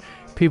much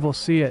people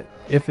see it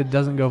if it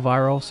doesn't go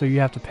viral, so you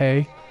have to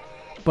pay.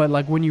 But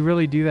like when you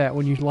really do that,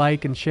 when you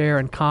like and share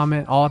and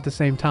comment all at the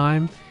same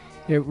time,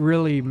 it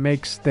really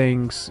makes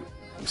things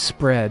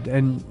spread.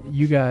 And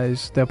you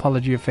guys, the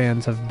Apologia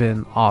fans, have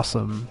been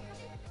awesome.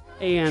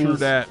 And True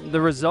that.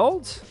 The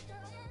result,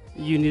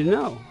 you need to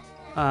know.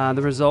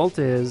 The result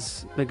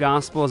is the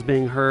gospel is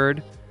being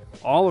heard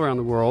all around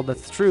the world.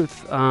 That's the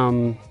truth.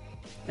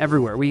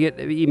 Everywhere. We get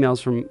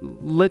emails from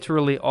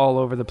literally all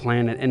over the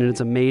planet, and it's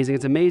amazing.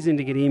 It's amazing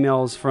to get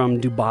emails from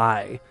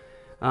Dubai.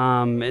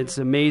 It's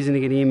amazing to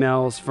get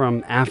emails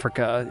from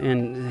Africa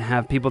and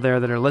have people there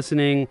that are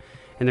listening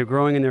and they're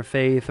growing in their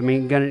faith. I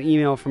mean, got an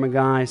email from a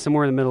guy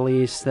somewhere in the Middle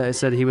East that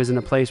said he was in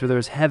a place where there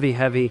was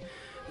heavy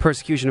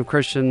persecution of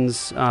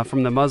Christians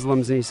from the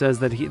Muslims, and he says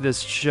that this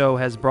show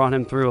has brought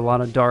him through a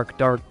lot of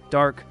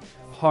dark,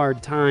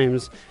 hard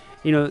times.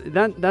 You know,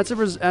 that's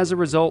as a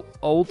result,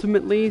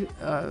 ultimately,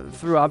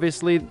 through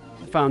obviously,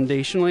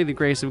 foundationally, the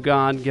grace of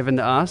God given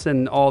to us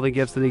and all the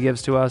gifts that He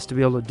gives to us to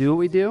be able to do what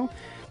we do.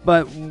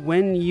 But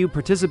when you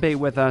participate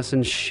with us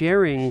in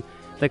sharing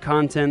the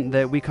content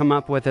that we come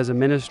up with as a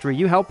ministry,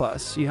 you help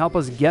us. You help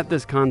us get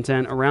this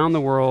content around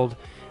the world,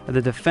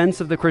 the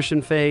defense of the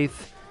Christian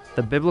faith,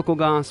 the biblical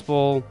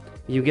gospel.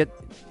 You get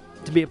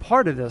to be a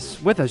part of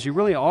this with us. You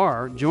really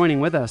are joining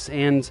with us.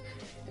 And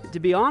to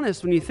be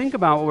honest, when you think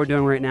about what we're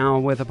doing right now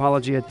with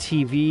Apologia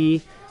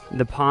TV,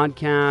 the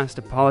podcast,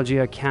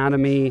 Apologia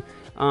Academy,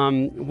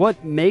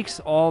 what makes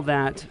all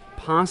that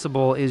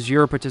possible is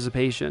your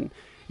participation.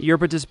 Your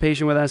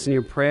participation with us in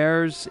your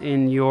prayers,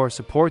 in your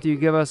support that you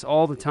give us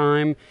all the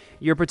time,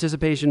 your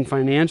participation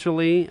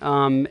financially.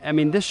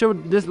 This show,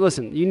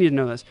 listen, you need to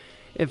know this.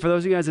 For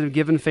those of you guys that have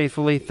given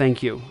faithfully,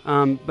 thank you.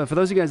 But for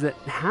those of you guys that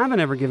haven't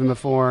ever given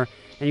before,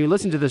 and you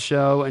listen to the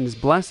show and is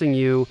blessing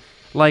you,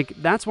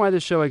 that's why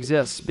this show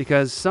exists,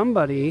 because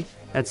somebody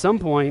at some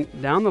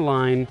point down the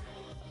line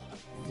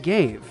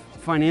gave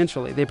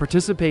financially. They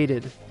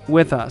participated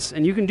with us,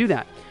 and you can do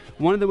that.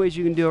 One of the ways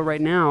you can do it right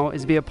now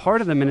is be a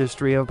part of the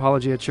ministry of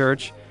Apologia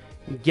Church,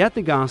 get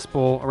the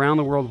gospel around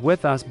the world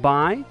with us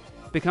by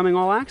becoming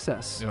All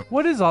Access. Yep.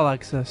 What is All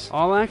Access?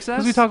 All Access?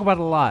 Because we talk about it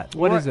a lot.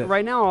 What is it?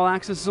 Right now, All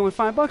Access is only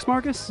 $5,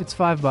 Marcus. It's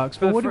 $5.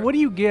 But what do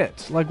you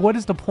get? What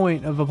is the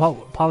point of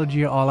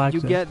Apologia All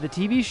Access? You get the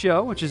TV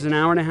show, which is an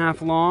hour and a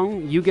half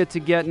long. You get to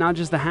get not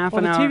just the half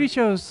an hour. The TV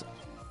show's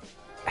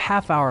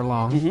half hour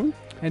long,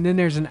 and then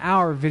there's an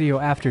hour video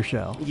after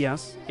show.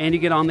 Yes, and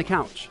you get on the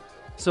couch.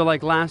 So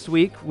last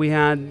week, we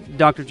had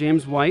Dr.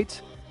 James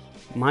White,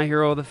 my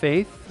hero of the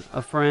faith,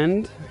 a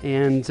friend,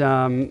 and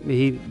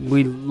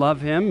we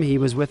love him. He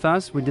was with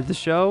us. We did the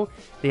show,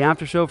 the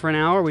after show for an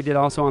hour. We did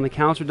also On the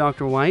Couch with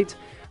Dr. White.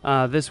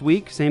 This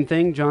week, same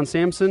thing, John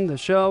Sampson, the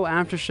show,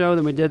 after show,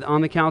 then we did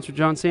On the Couch with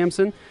John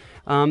Sampson.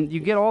 You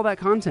get all that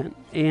content,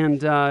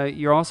 and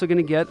you're also going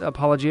to get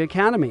Apologia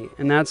Academy,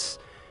 and that's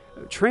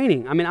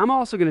training. I'm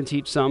also going to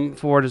teach some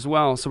for it as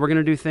well. So we're going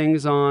to do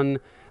things on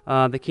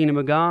the Kingdom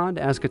of God,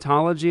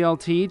 eschatology I'll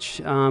teach.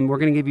 We're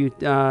going to give you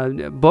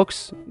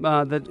books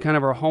that kind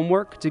of are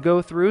homework to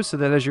go through, so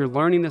that as you're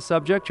learning the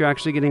subject, you're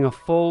actually getting a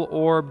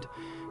full-orbed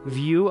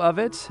view of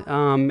it,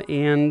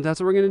 and that's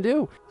what we're going to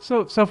do.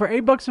 So for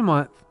 $8 a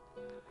month,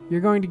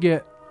 you're going to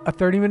get a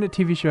 30-minute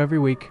TV show every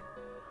week,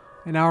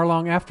 an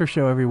hour-long after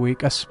show every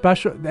week,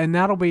 and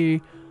that'll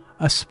be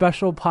a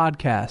special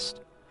podcast.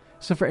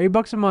 So for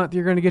 $8 a month,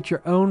 you're going to get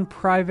your own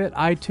private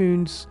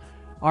iTunes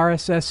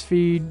RSS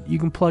feed. You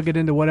can plug it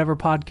into whatever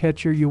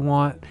podcatcher you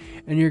want,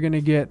 and you're going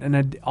to get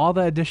all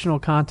the additional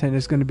content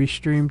is going to be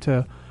streamed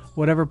to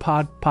whatever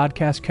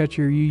podcast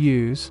catcher you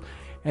use,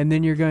 and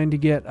then you're going to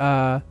get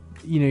the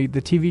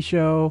TV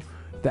show,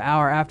 the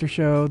hour after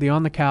show, the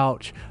On the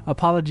Couch,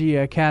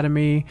 Apologia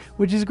Academy,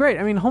 which is great.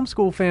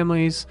 Homeschool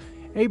families,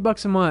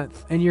 $8 a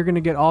month, and you're going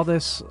to get all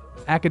this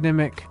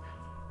academic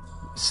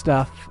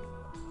stuff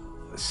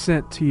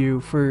sent to you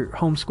for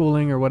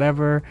homeschooling or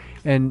whatever,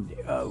 and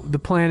the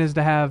plan is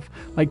to have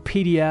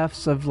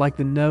PDFs of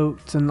the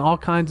notes and all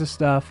kinds of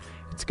stuff.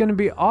 It's going to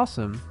be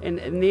awesome. And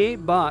the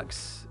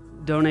 $8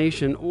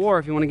 donation, or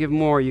if you want to give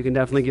more, you can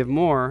definitely give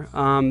more.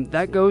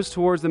 That goes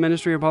towards the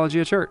ministry of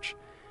Apologia Church.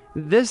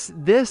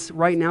 This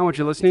right now, what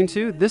you're listening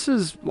to, this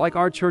is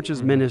our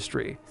church's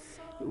ministry.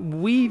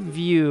 We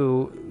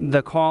view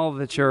the call of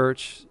the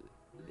church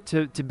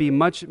to be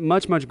much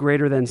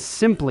greater than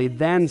simply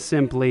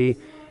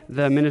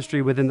the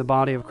ministry within the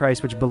body of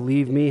Christ, which,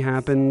 believe me,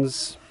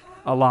 happens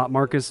a lot.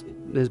 Marcus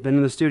has been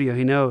in the studio.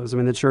 He knows.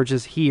 The church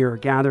is here,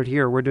 gathered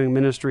here. We're doing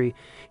ministry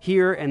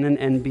here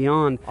and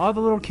beyond. All the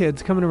little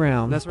kids coming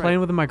around, that's right, playing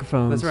with the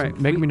microphones. That's right.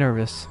 Making me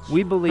nervous.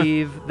 We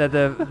believe that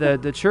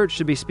the church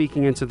should be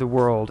speaking into the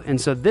world.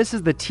 And so this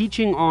is the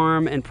teaching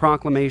arm and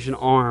proclamation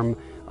arm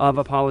of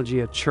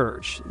Apologia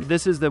Church.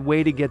 This is the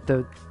way to get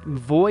the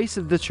voice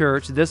of the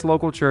church, this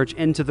local church,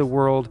 into the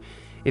world.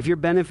 if you're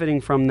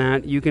benefiting from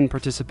that, you can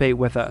participate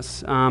with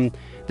us.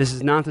 This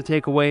is not to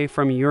take away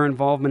from your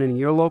involvement in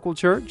your local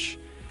church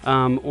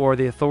or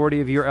the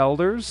authority of your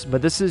elders,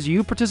 but this is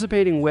you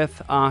participating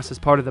with us as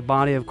part of the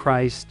body of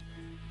Christ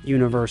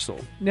universal.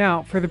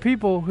 Now, for the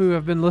people who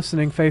have been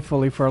listening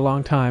faithfully for a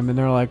long time and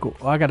they're like,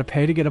 well, I got to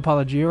pay to get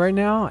Apologia right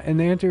now, and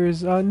the answer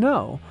is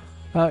no.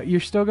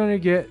 You're still going to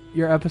get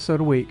your episode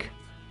a week,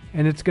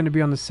 and it's going to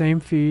be on the same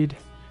feed.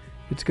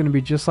 It's going to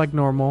be just like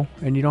normal,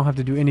 and you don't have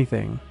to do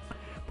anything.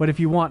 But if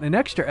you want an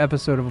extra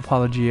episode of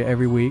Apologia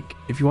every week,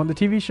 if you want the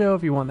TV show,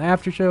 if you want the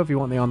after show, if you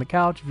want the On the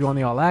Couch, if you want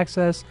the All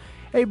Access,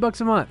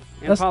 $8 a month.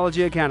 And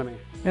Apologia Academy.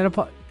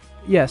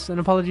 Yes,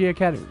 and Apologia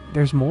Academy.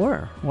 There's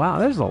more. Wow,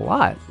 there's a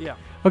lot. Yeah.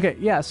 Okay,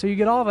 yeah, so you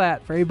get all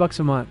that for $8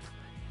 a month.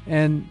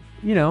 And,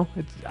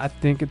 I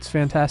think it's a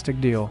fantastic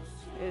deal.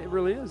 It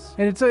really is.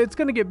 And it's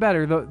going to get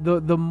better.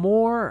 The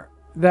more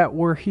that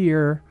we're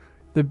here,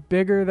 the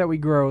bigger that we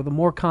grow, the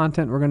more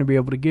content we're going to be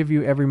able to give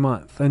you every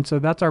month. And so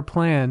that's our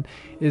plan,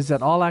 is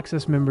that All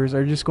Access members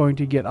are just going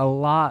to get a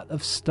lot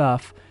of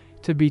stuff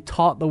to be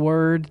taught the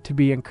Word, to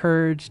be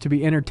encouraged, to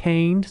be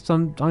entertained,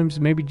 sometimes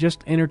maybe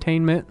just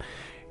entertainment.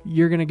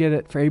 You're going to get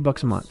it for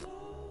 $8 a month.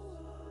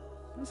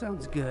 That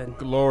sounds good.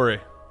 Glory.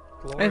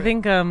 I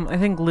think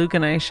Luke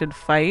and I should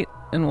fight,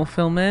 and we'll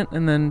film it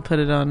and then put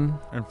it on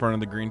in front of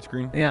the green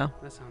screen. Yeah,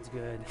 that sounds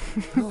good.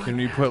 Can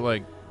we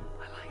put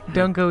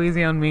Don't go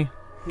easy on me.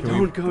 Can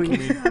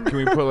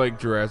we put like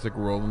Jurassic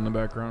World in the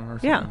background or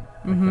something?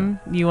 Yeah.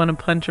 Mm-hmm. You want to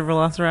punch a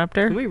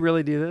velociraptor? Can we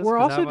really do this? We're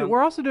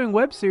also doing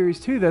web series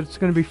too. That's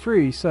going to be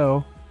free.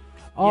 So,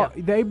 the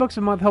 $8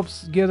 a month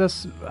helps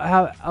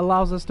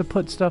allows us to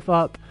put stuff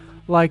up.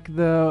 Like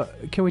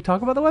can we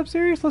talk about the web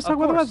series? Let's talk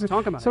about the web series.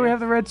 Talk about we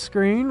have the Red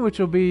Screen, which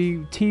will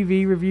be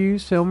TV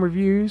reviews, film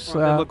reviews.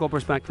 From a biblical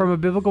perspective. From a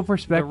biblical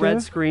perspective. The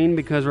Red Screen,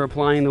 because we're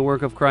applying the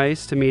work of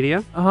Christ to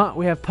media.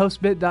 We have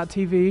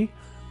postbit.tv,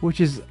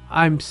 which is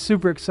I'm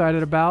super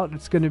excited about.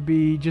 It's going to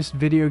be just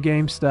video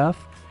game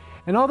stuff.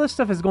 And all this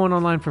stuff is going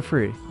online for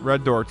free.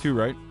 Red Door too,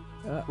 right?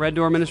 Red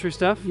Door Ministry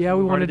stuff? Yeah,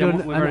 we want to do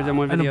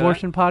an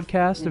abortion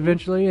podcast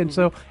eventually. And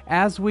so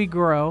as we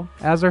grow,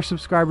 as our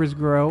subscribers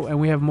grow,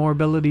 and we have more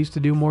abilities to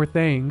do more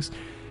things,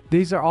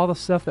 these are all the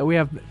stuff that we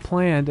have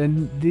planned.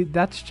 And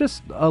that's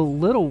just a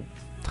little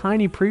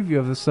tiny preview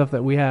of the stuff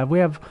that we have. We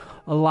have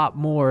a lot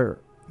more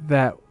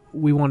that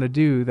we want to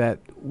do that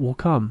will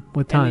come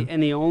with time.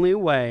 And the only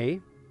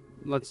way,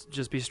 let's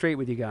just be straight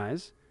with you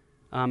guys,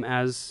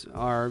 as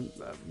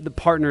the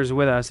partners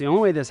with us, the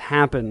only way this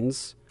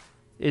happens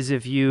is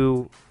if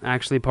you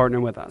actually partner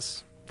with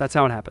us. That's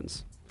how it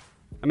happens.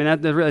 I mean,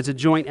 it's a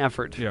joint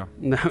effort. Yeah.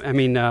 I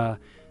mean, that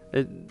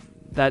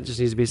just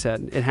needs to be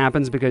said. It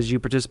happens because you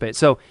participate.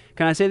 So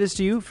can I say this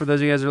to you, for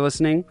those of you guys who are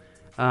listening,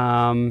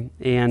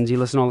 and you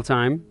listen all the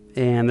time,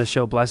 and the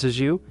show blesses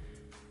you,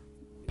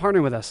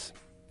 partner with us.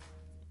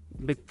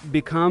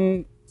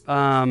 Become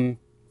All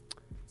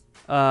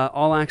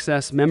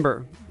Access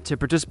member to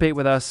participate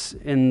with us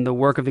in the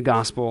work of the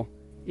gospel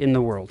in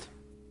the world.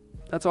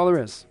 That's all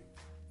there is.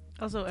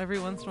 Also, every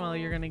once in a while,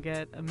 you're going to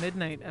get a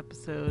midnight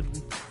episode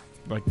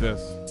like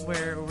this,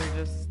 where we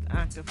just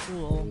act a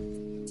fool.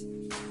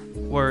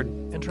 Word.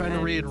 And trying to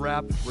read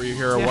rap. Where you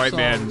hear a white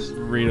man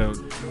read a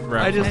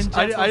rap. I just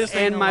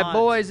and my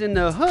boys in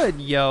the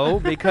hood, yo,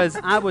 because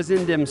I was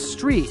in them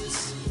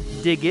streets.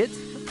 Dig it.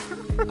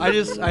 I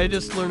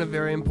just learned a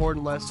very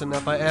important lesson.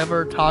 If I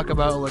ever talk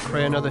about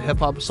Lecrae, another hip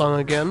hop song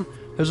again,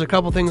 there's a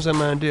couple things I'm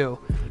going to do.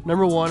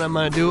 Number one, I'm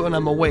going to do it when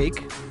I'm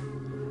awake.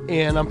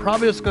 And I'm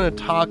probably just going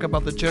to talk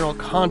about the general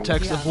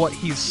context of what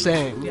he's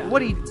saying. Yeah.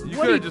 What he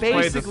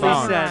basically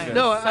said.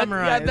 No,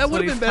 that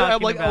would have been better.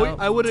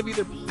 I would have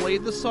either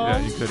played the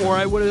song, or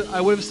I would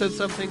have said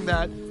something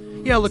that,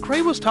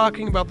 Lecrae was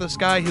talking about this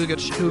guy who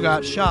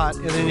got shot,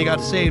 and then he got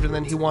saved, and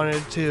then he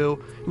wanted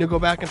to go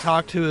back and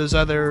talk to his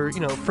other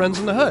friends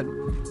in the hood.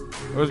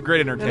 It was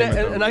great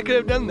entertainment. And I could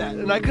have done that.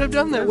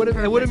 It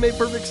would have made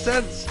perfect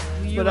sense.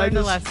 You learned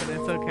the lesson.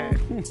 It's okay.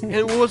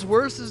 And what was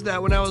worse is that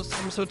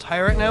I'm so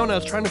tired right now, and I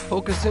was trying to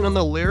focus in on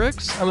the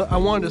lyrics. I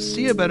wanted to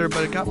see it better,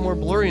 but it got more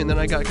blurry, and then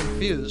I got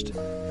confused.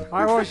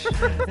 I was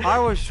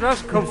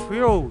just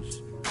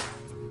confused.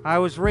 I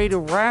was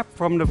reading rap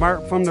from the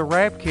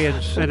rap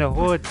kids in the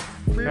hood.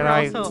 We were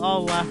also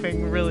all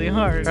laughing really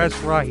hard. That's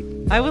right.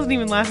 I wasn't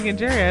even laughing at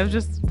Jerry. I was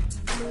just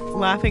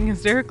laughing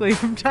hysterically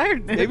from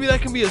tiredness. Maybe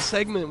that can be a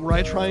segment where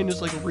I try and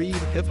just read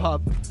hip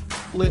hop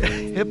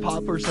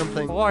or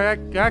something. Boy,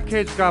 that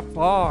kid's got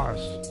bars.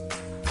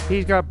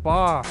 He's got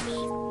bars.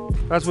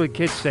 That's what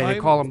kids say. They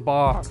call them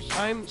bars.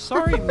 I'm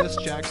sorry, Miss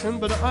Jackson,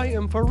 but I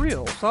am for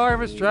real. Sorry,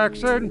 Miss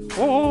Jackson.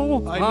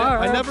 Oh,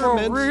 I never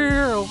meant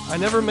real. I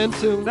never meant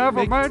to.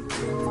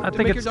 I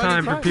think it's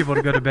time for people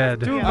to go to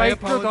bed. To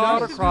make your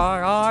daughter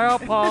cry, I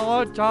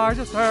apologize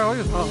a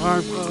thousand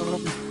times.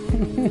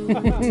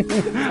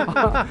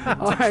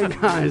 All right,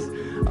 guys.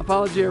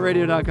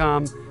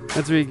 ApologiaRadio.com.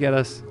 That's where you get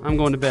us. I'm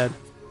going to bed.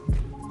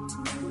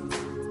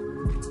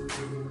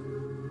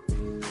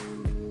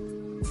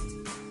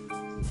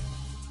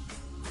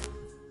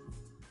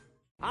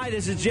 Hi,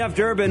 this is Jeff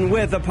Durbin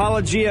with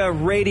Apologia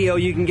Radio.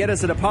 You can get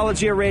us at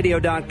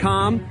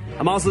apologiaradio.com.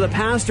 I'm also the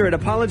pastor at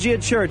Apologia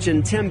Church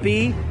in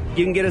Tempe.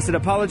 You can get us at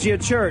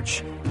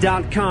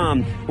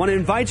apologiachurch.com. Want to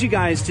invite you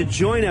guys to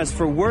join us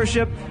for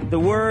worship, the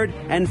Word,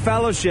 and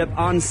fellowship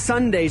on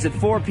Sundays at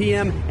 4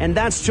 p.m., and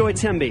that's Joy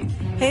Tempe.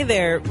 Hey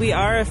there, we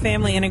are a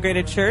family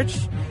integrated church,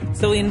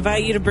 so we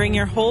invite you to bring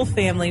your whole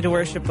family to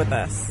worship with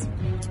us.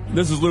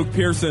 This is Luke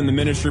Pearson, the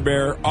ministry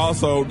bearer,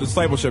 also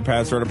discipleship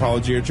pastor at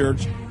Apologia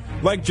Church.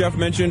 Like Jeff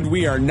mentioned,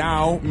 we are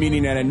now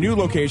meeting at a new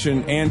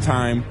location and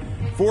time,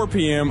 4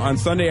 p.m. on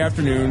Sunday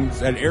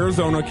afternoons at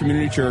Arizona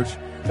Community Church.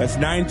 That's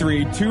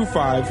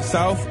 9325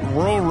 South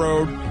Rural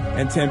Road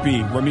and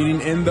Tempe. We're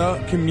meeting in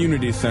the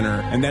Community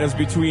Center, and that is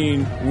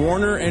between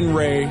Warner and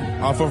Ray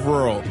off of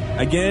Rural.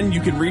 Again,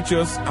 you can reach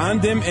us on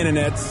them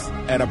internets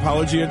at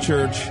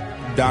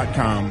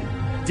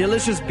apologiachurch.com.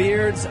 Delicious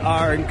beards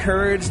are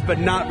encouraged but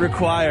not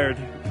required.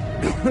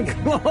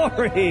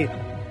 Glory!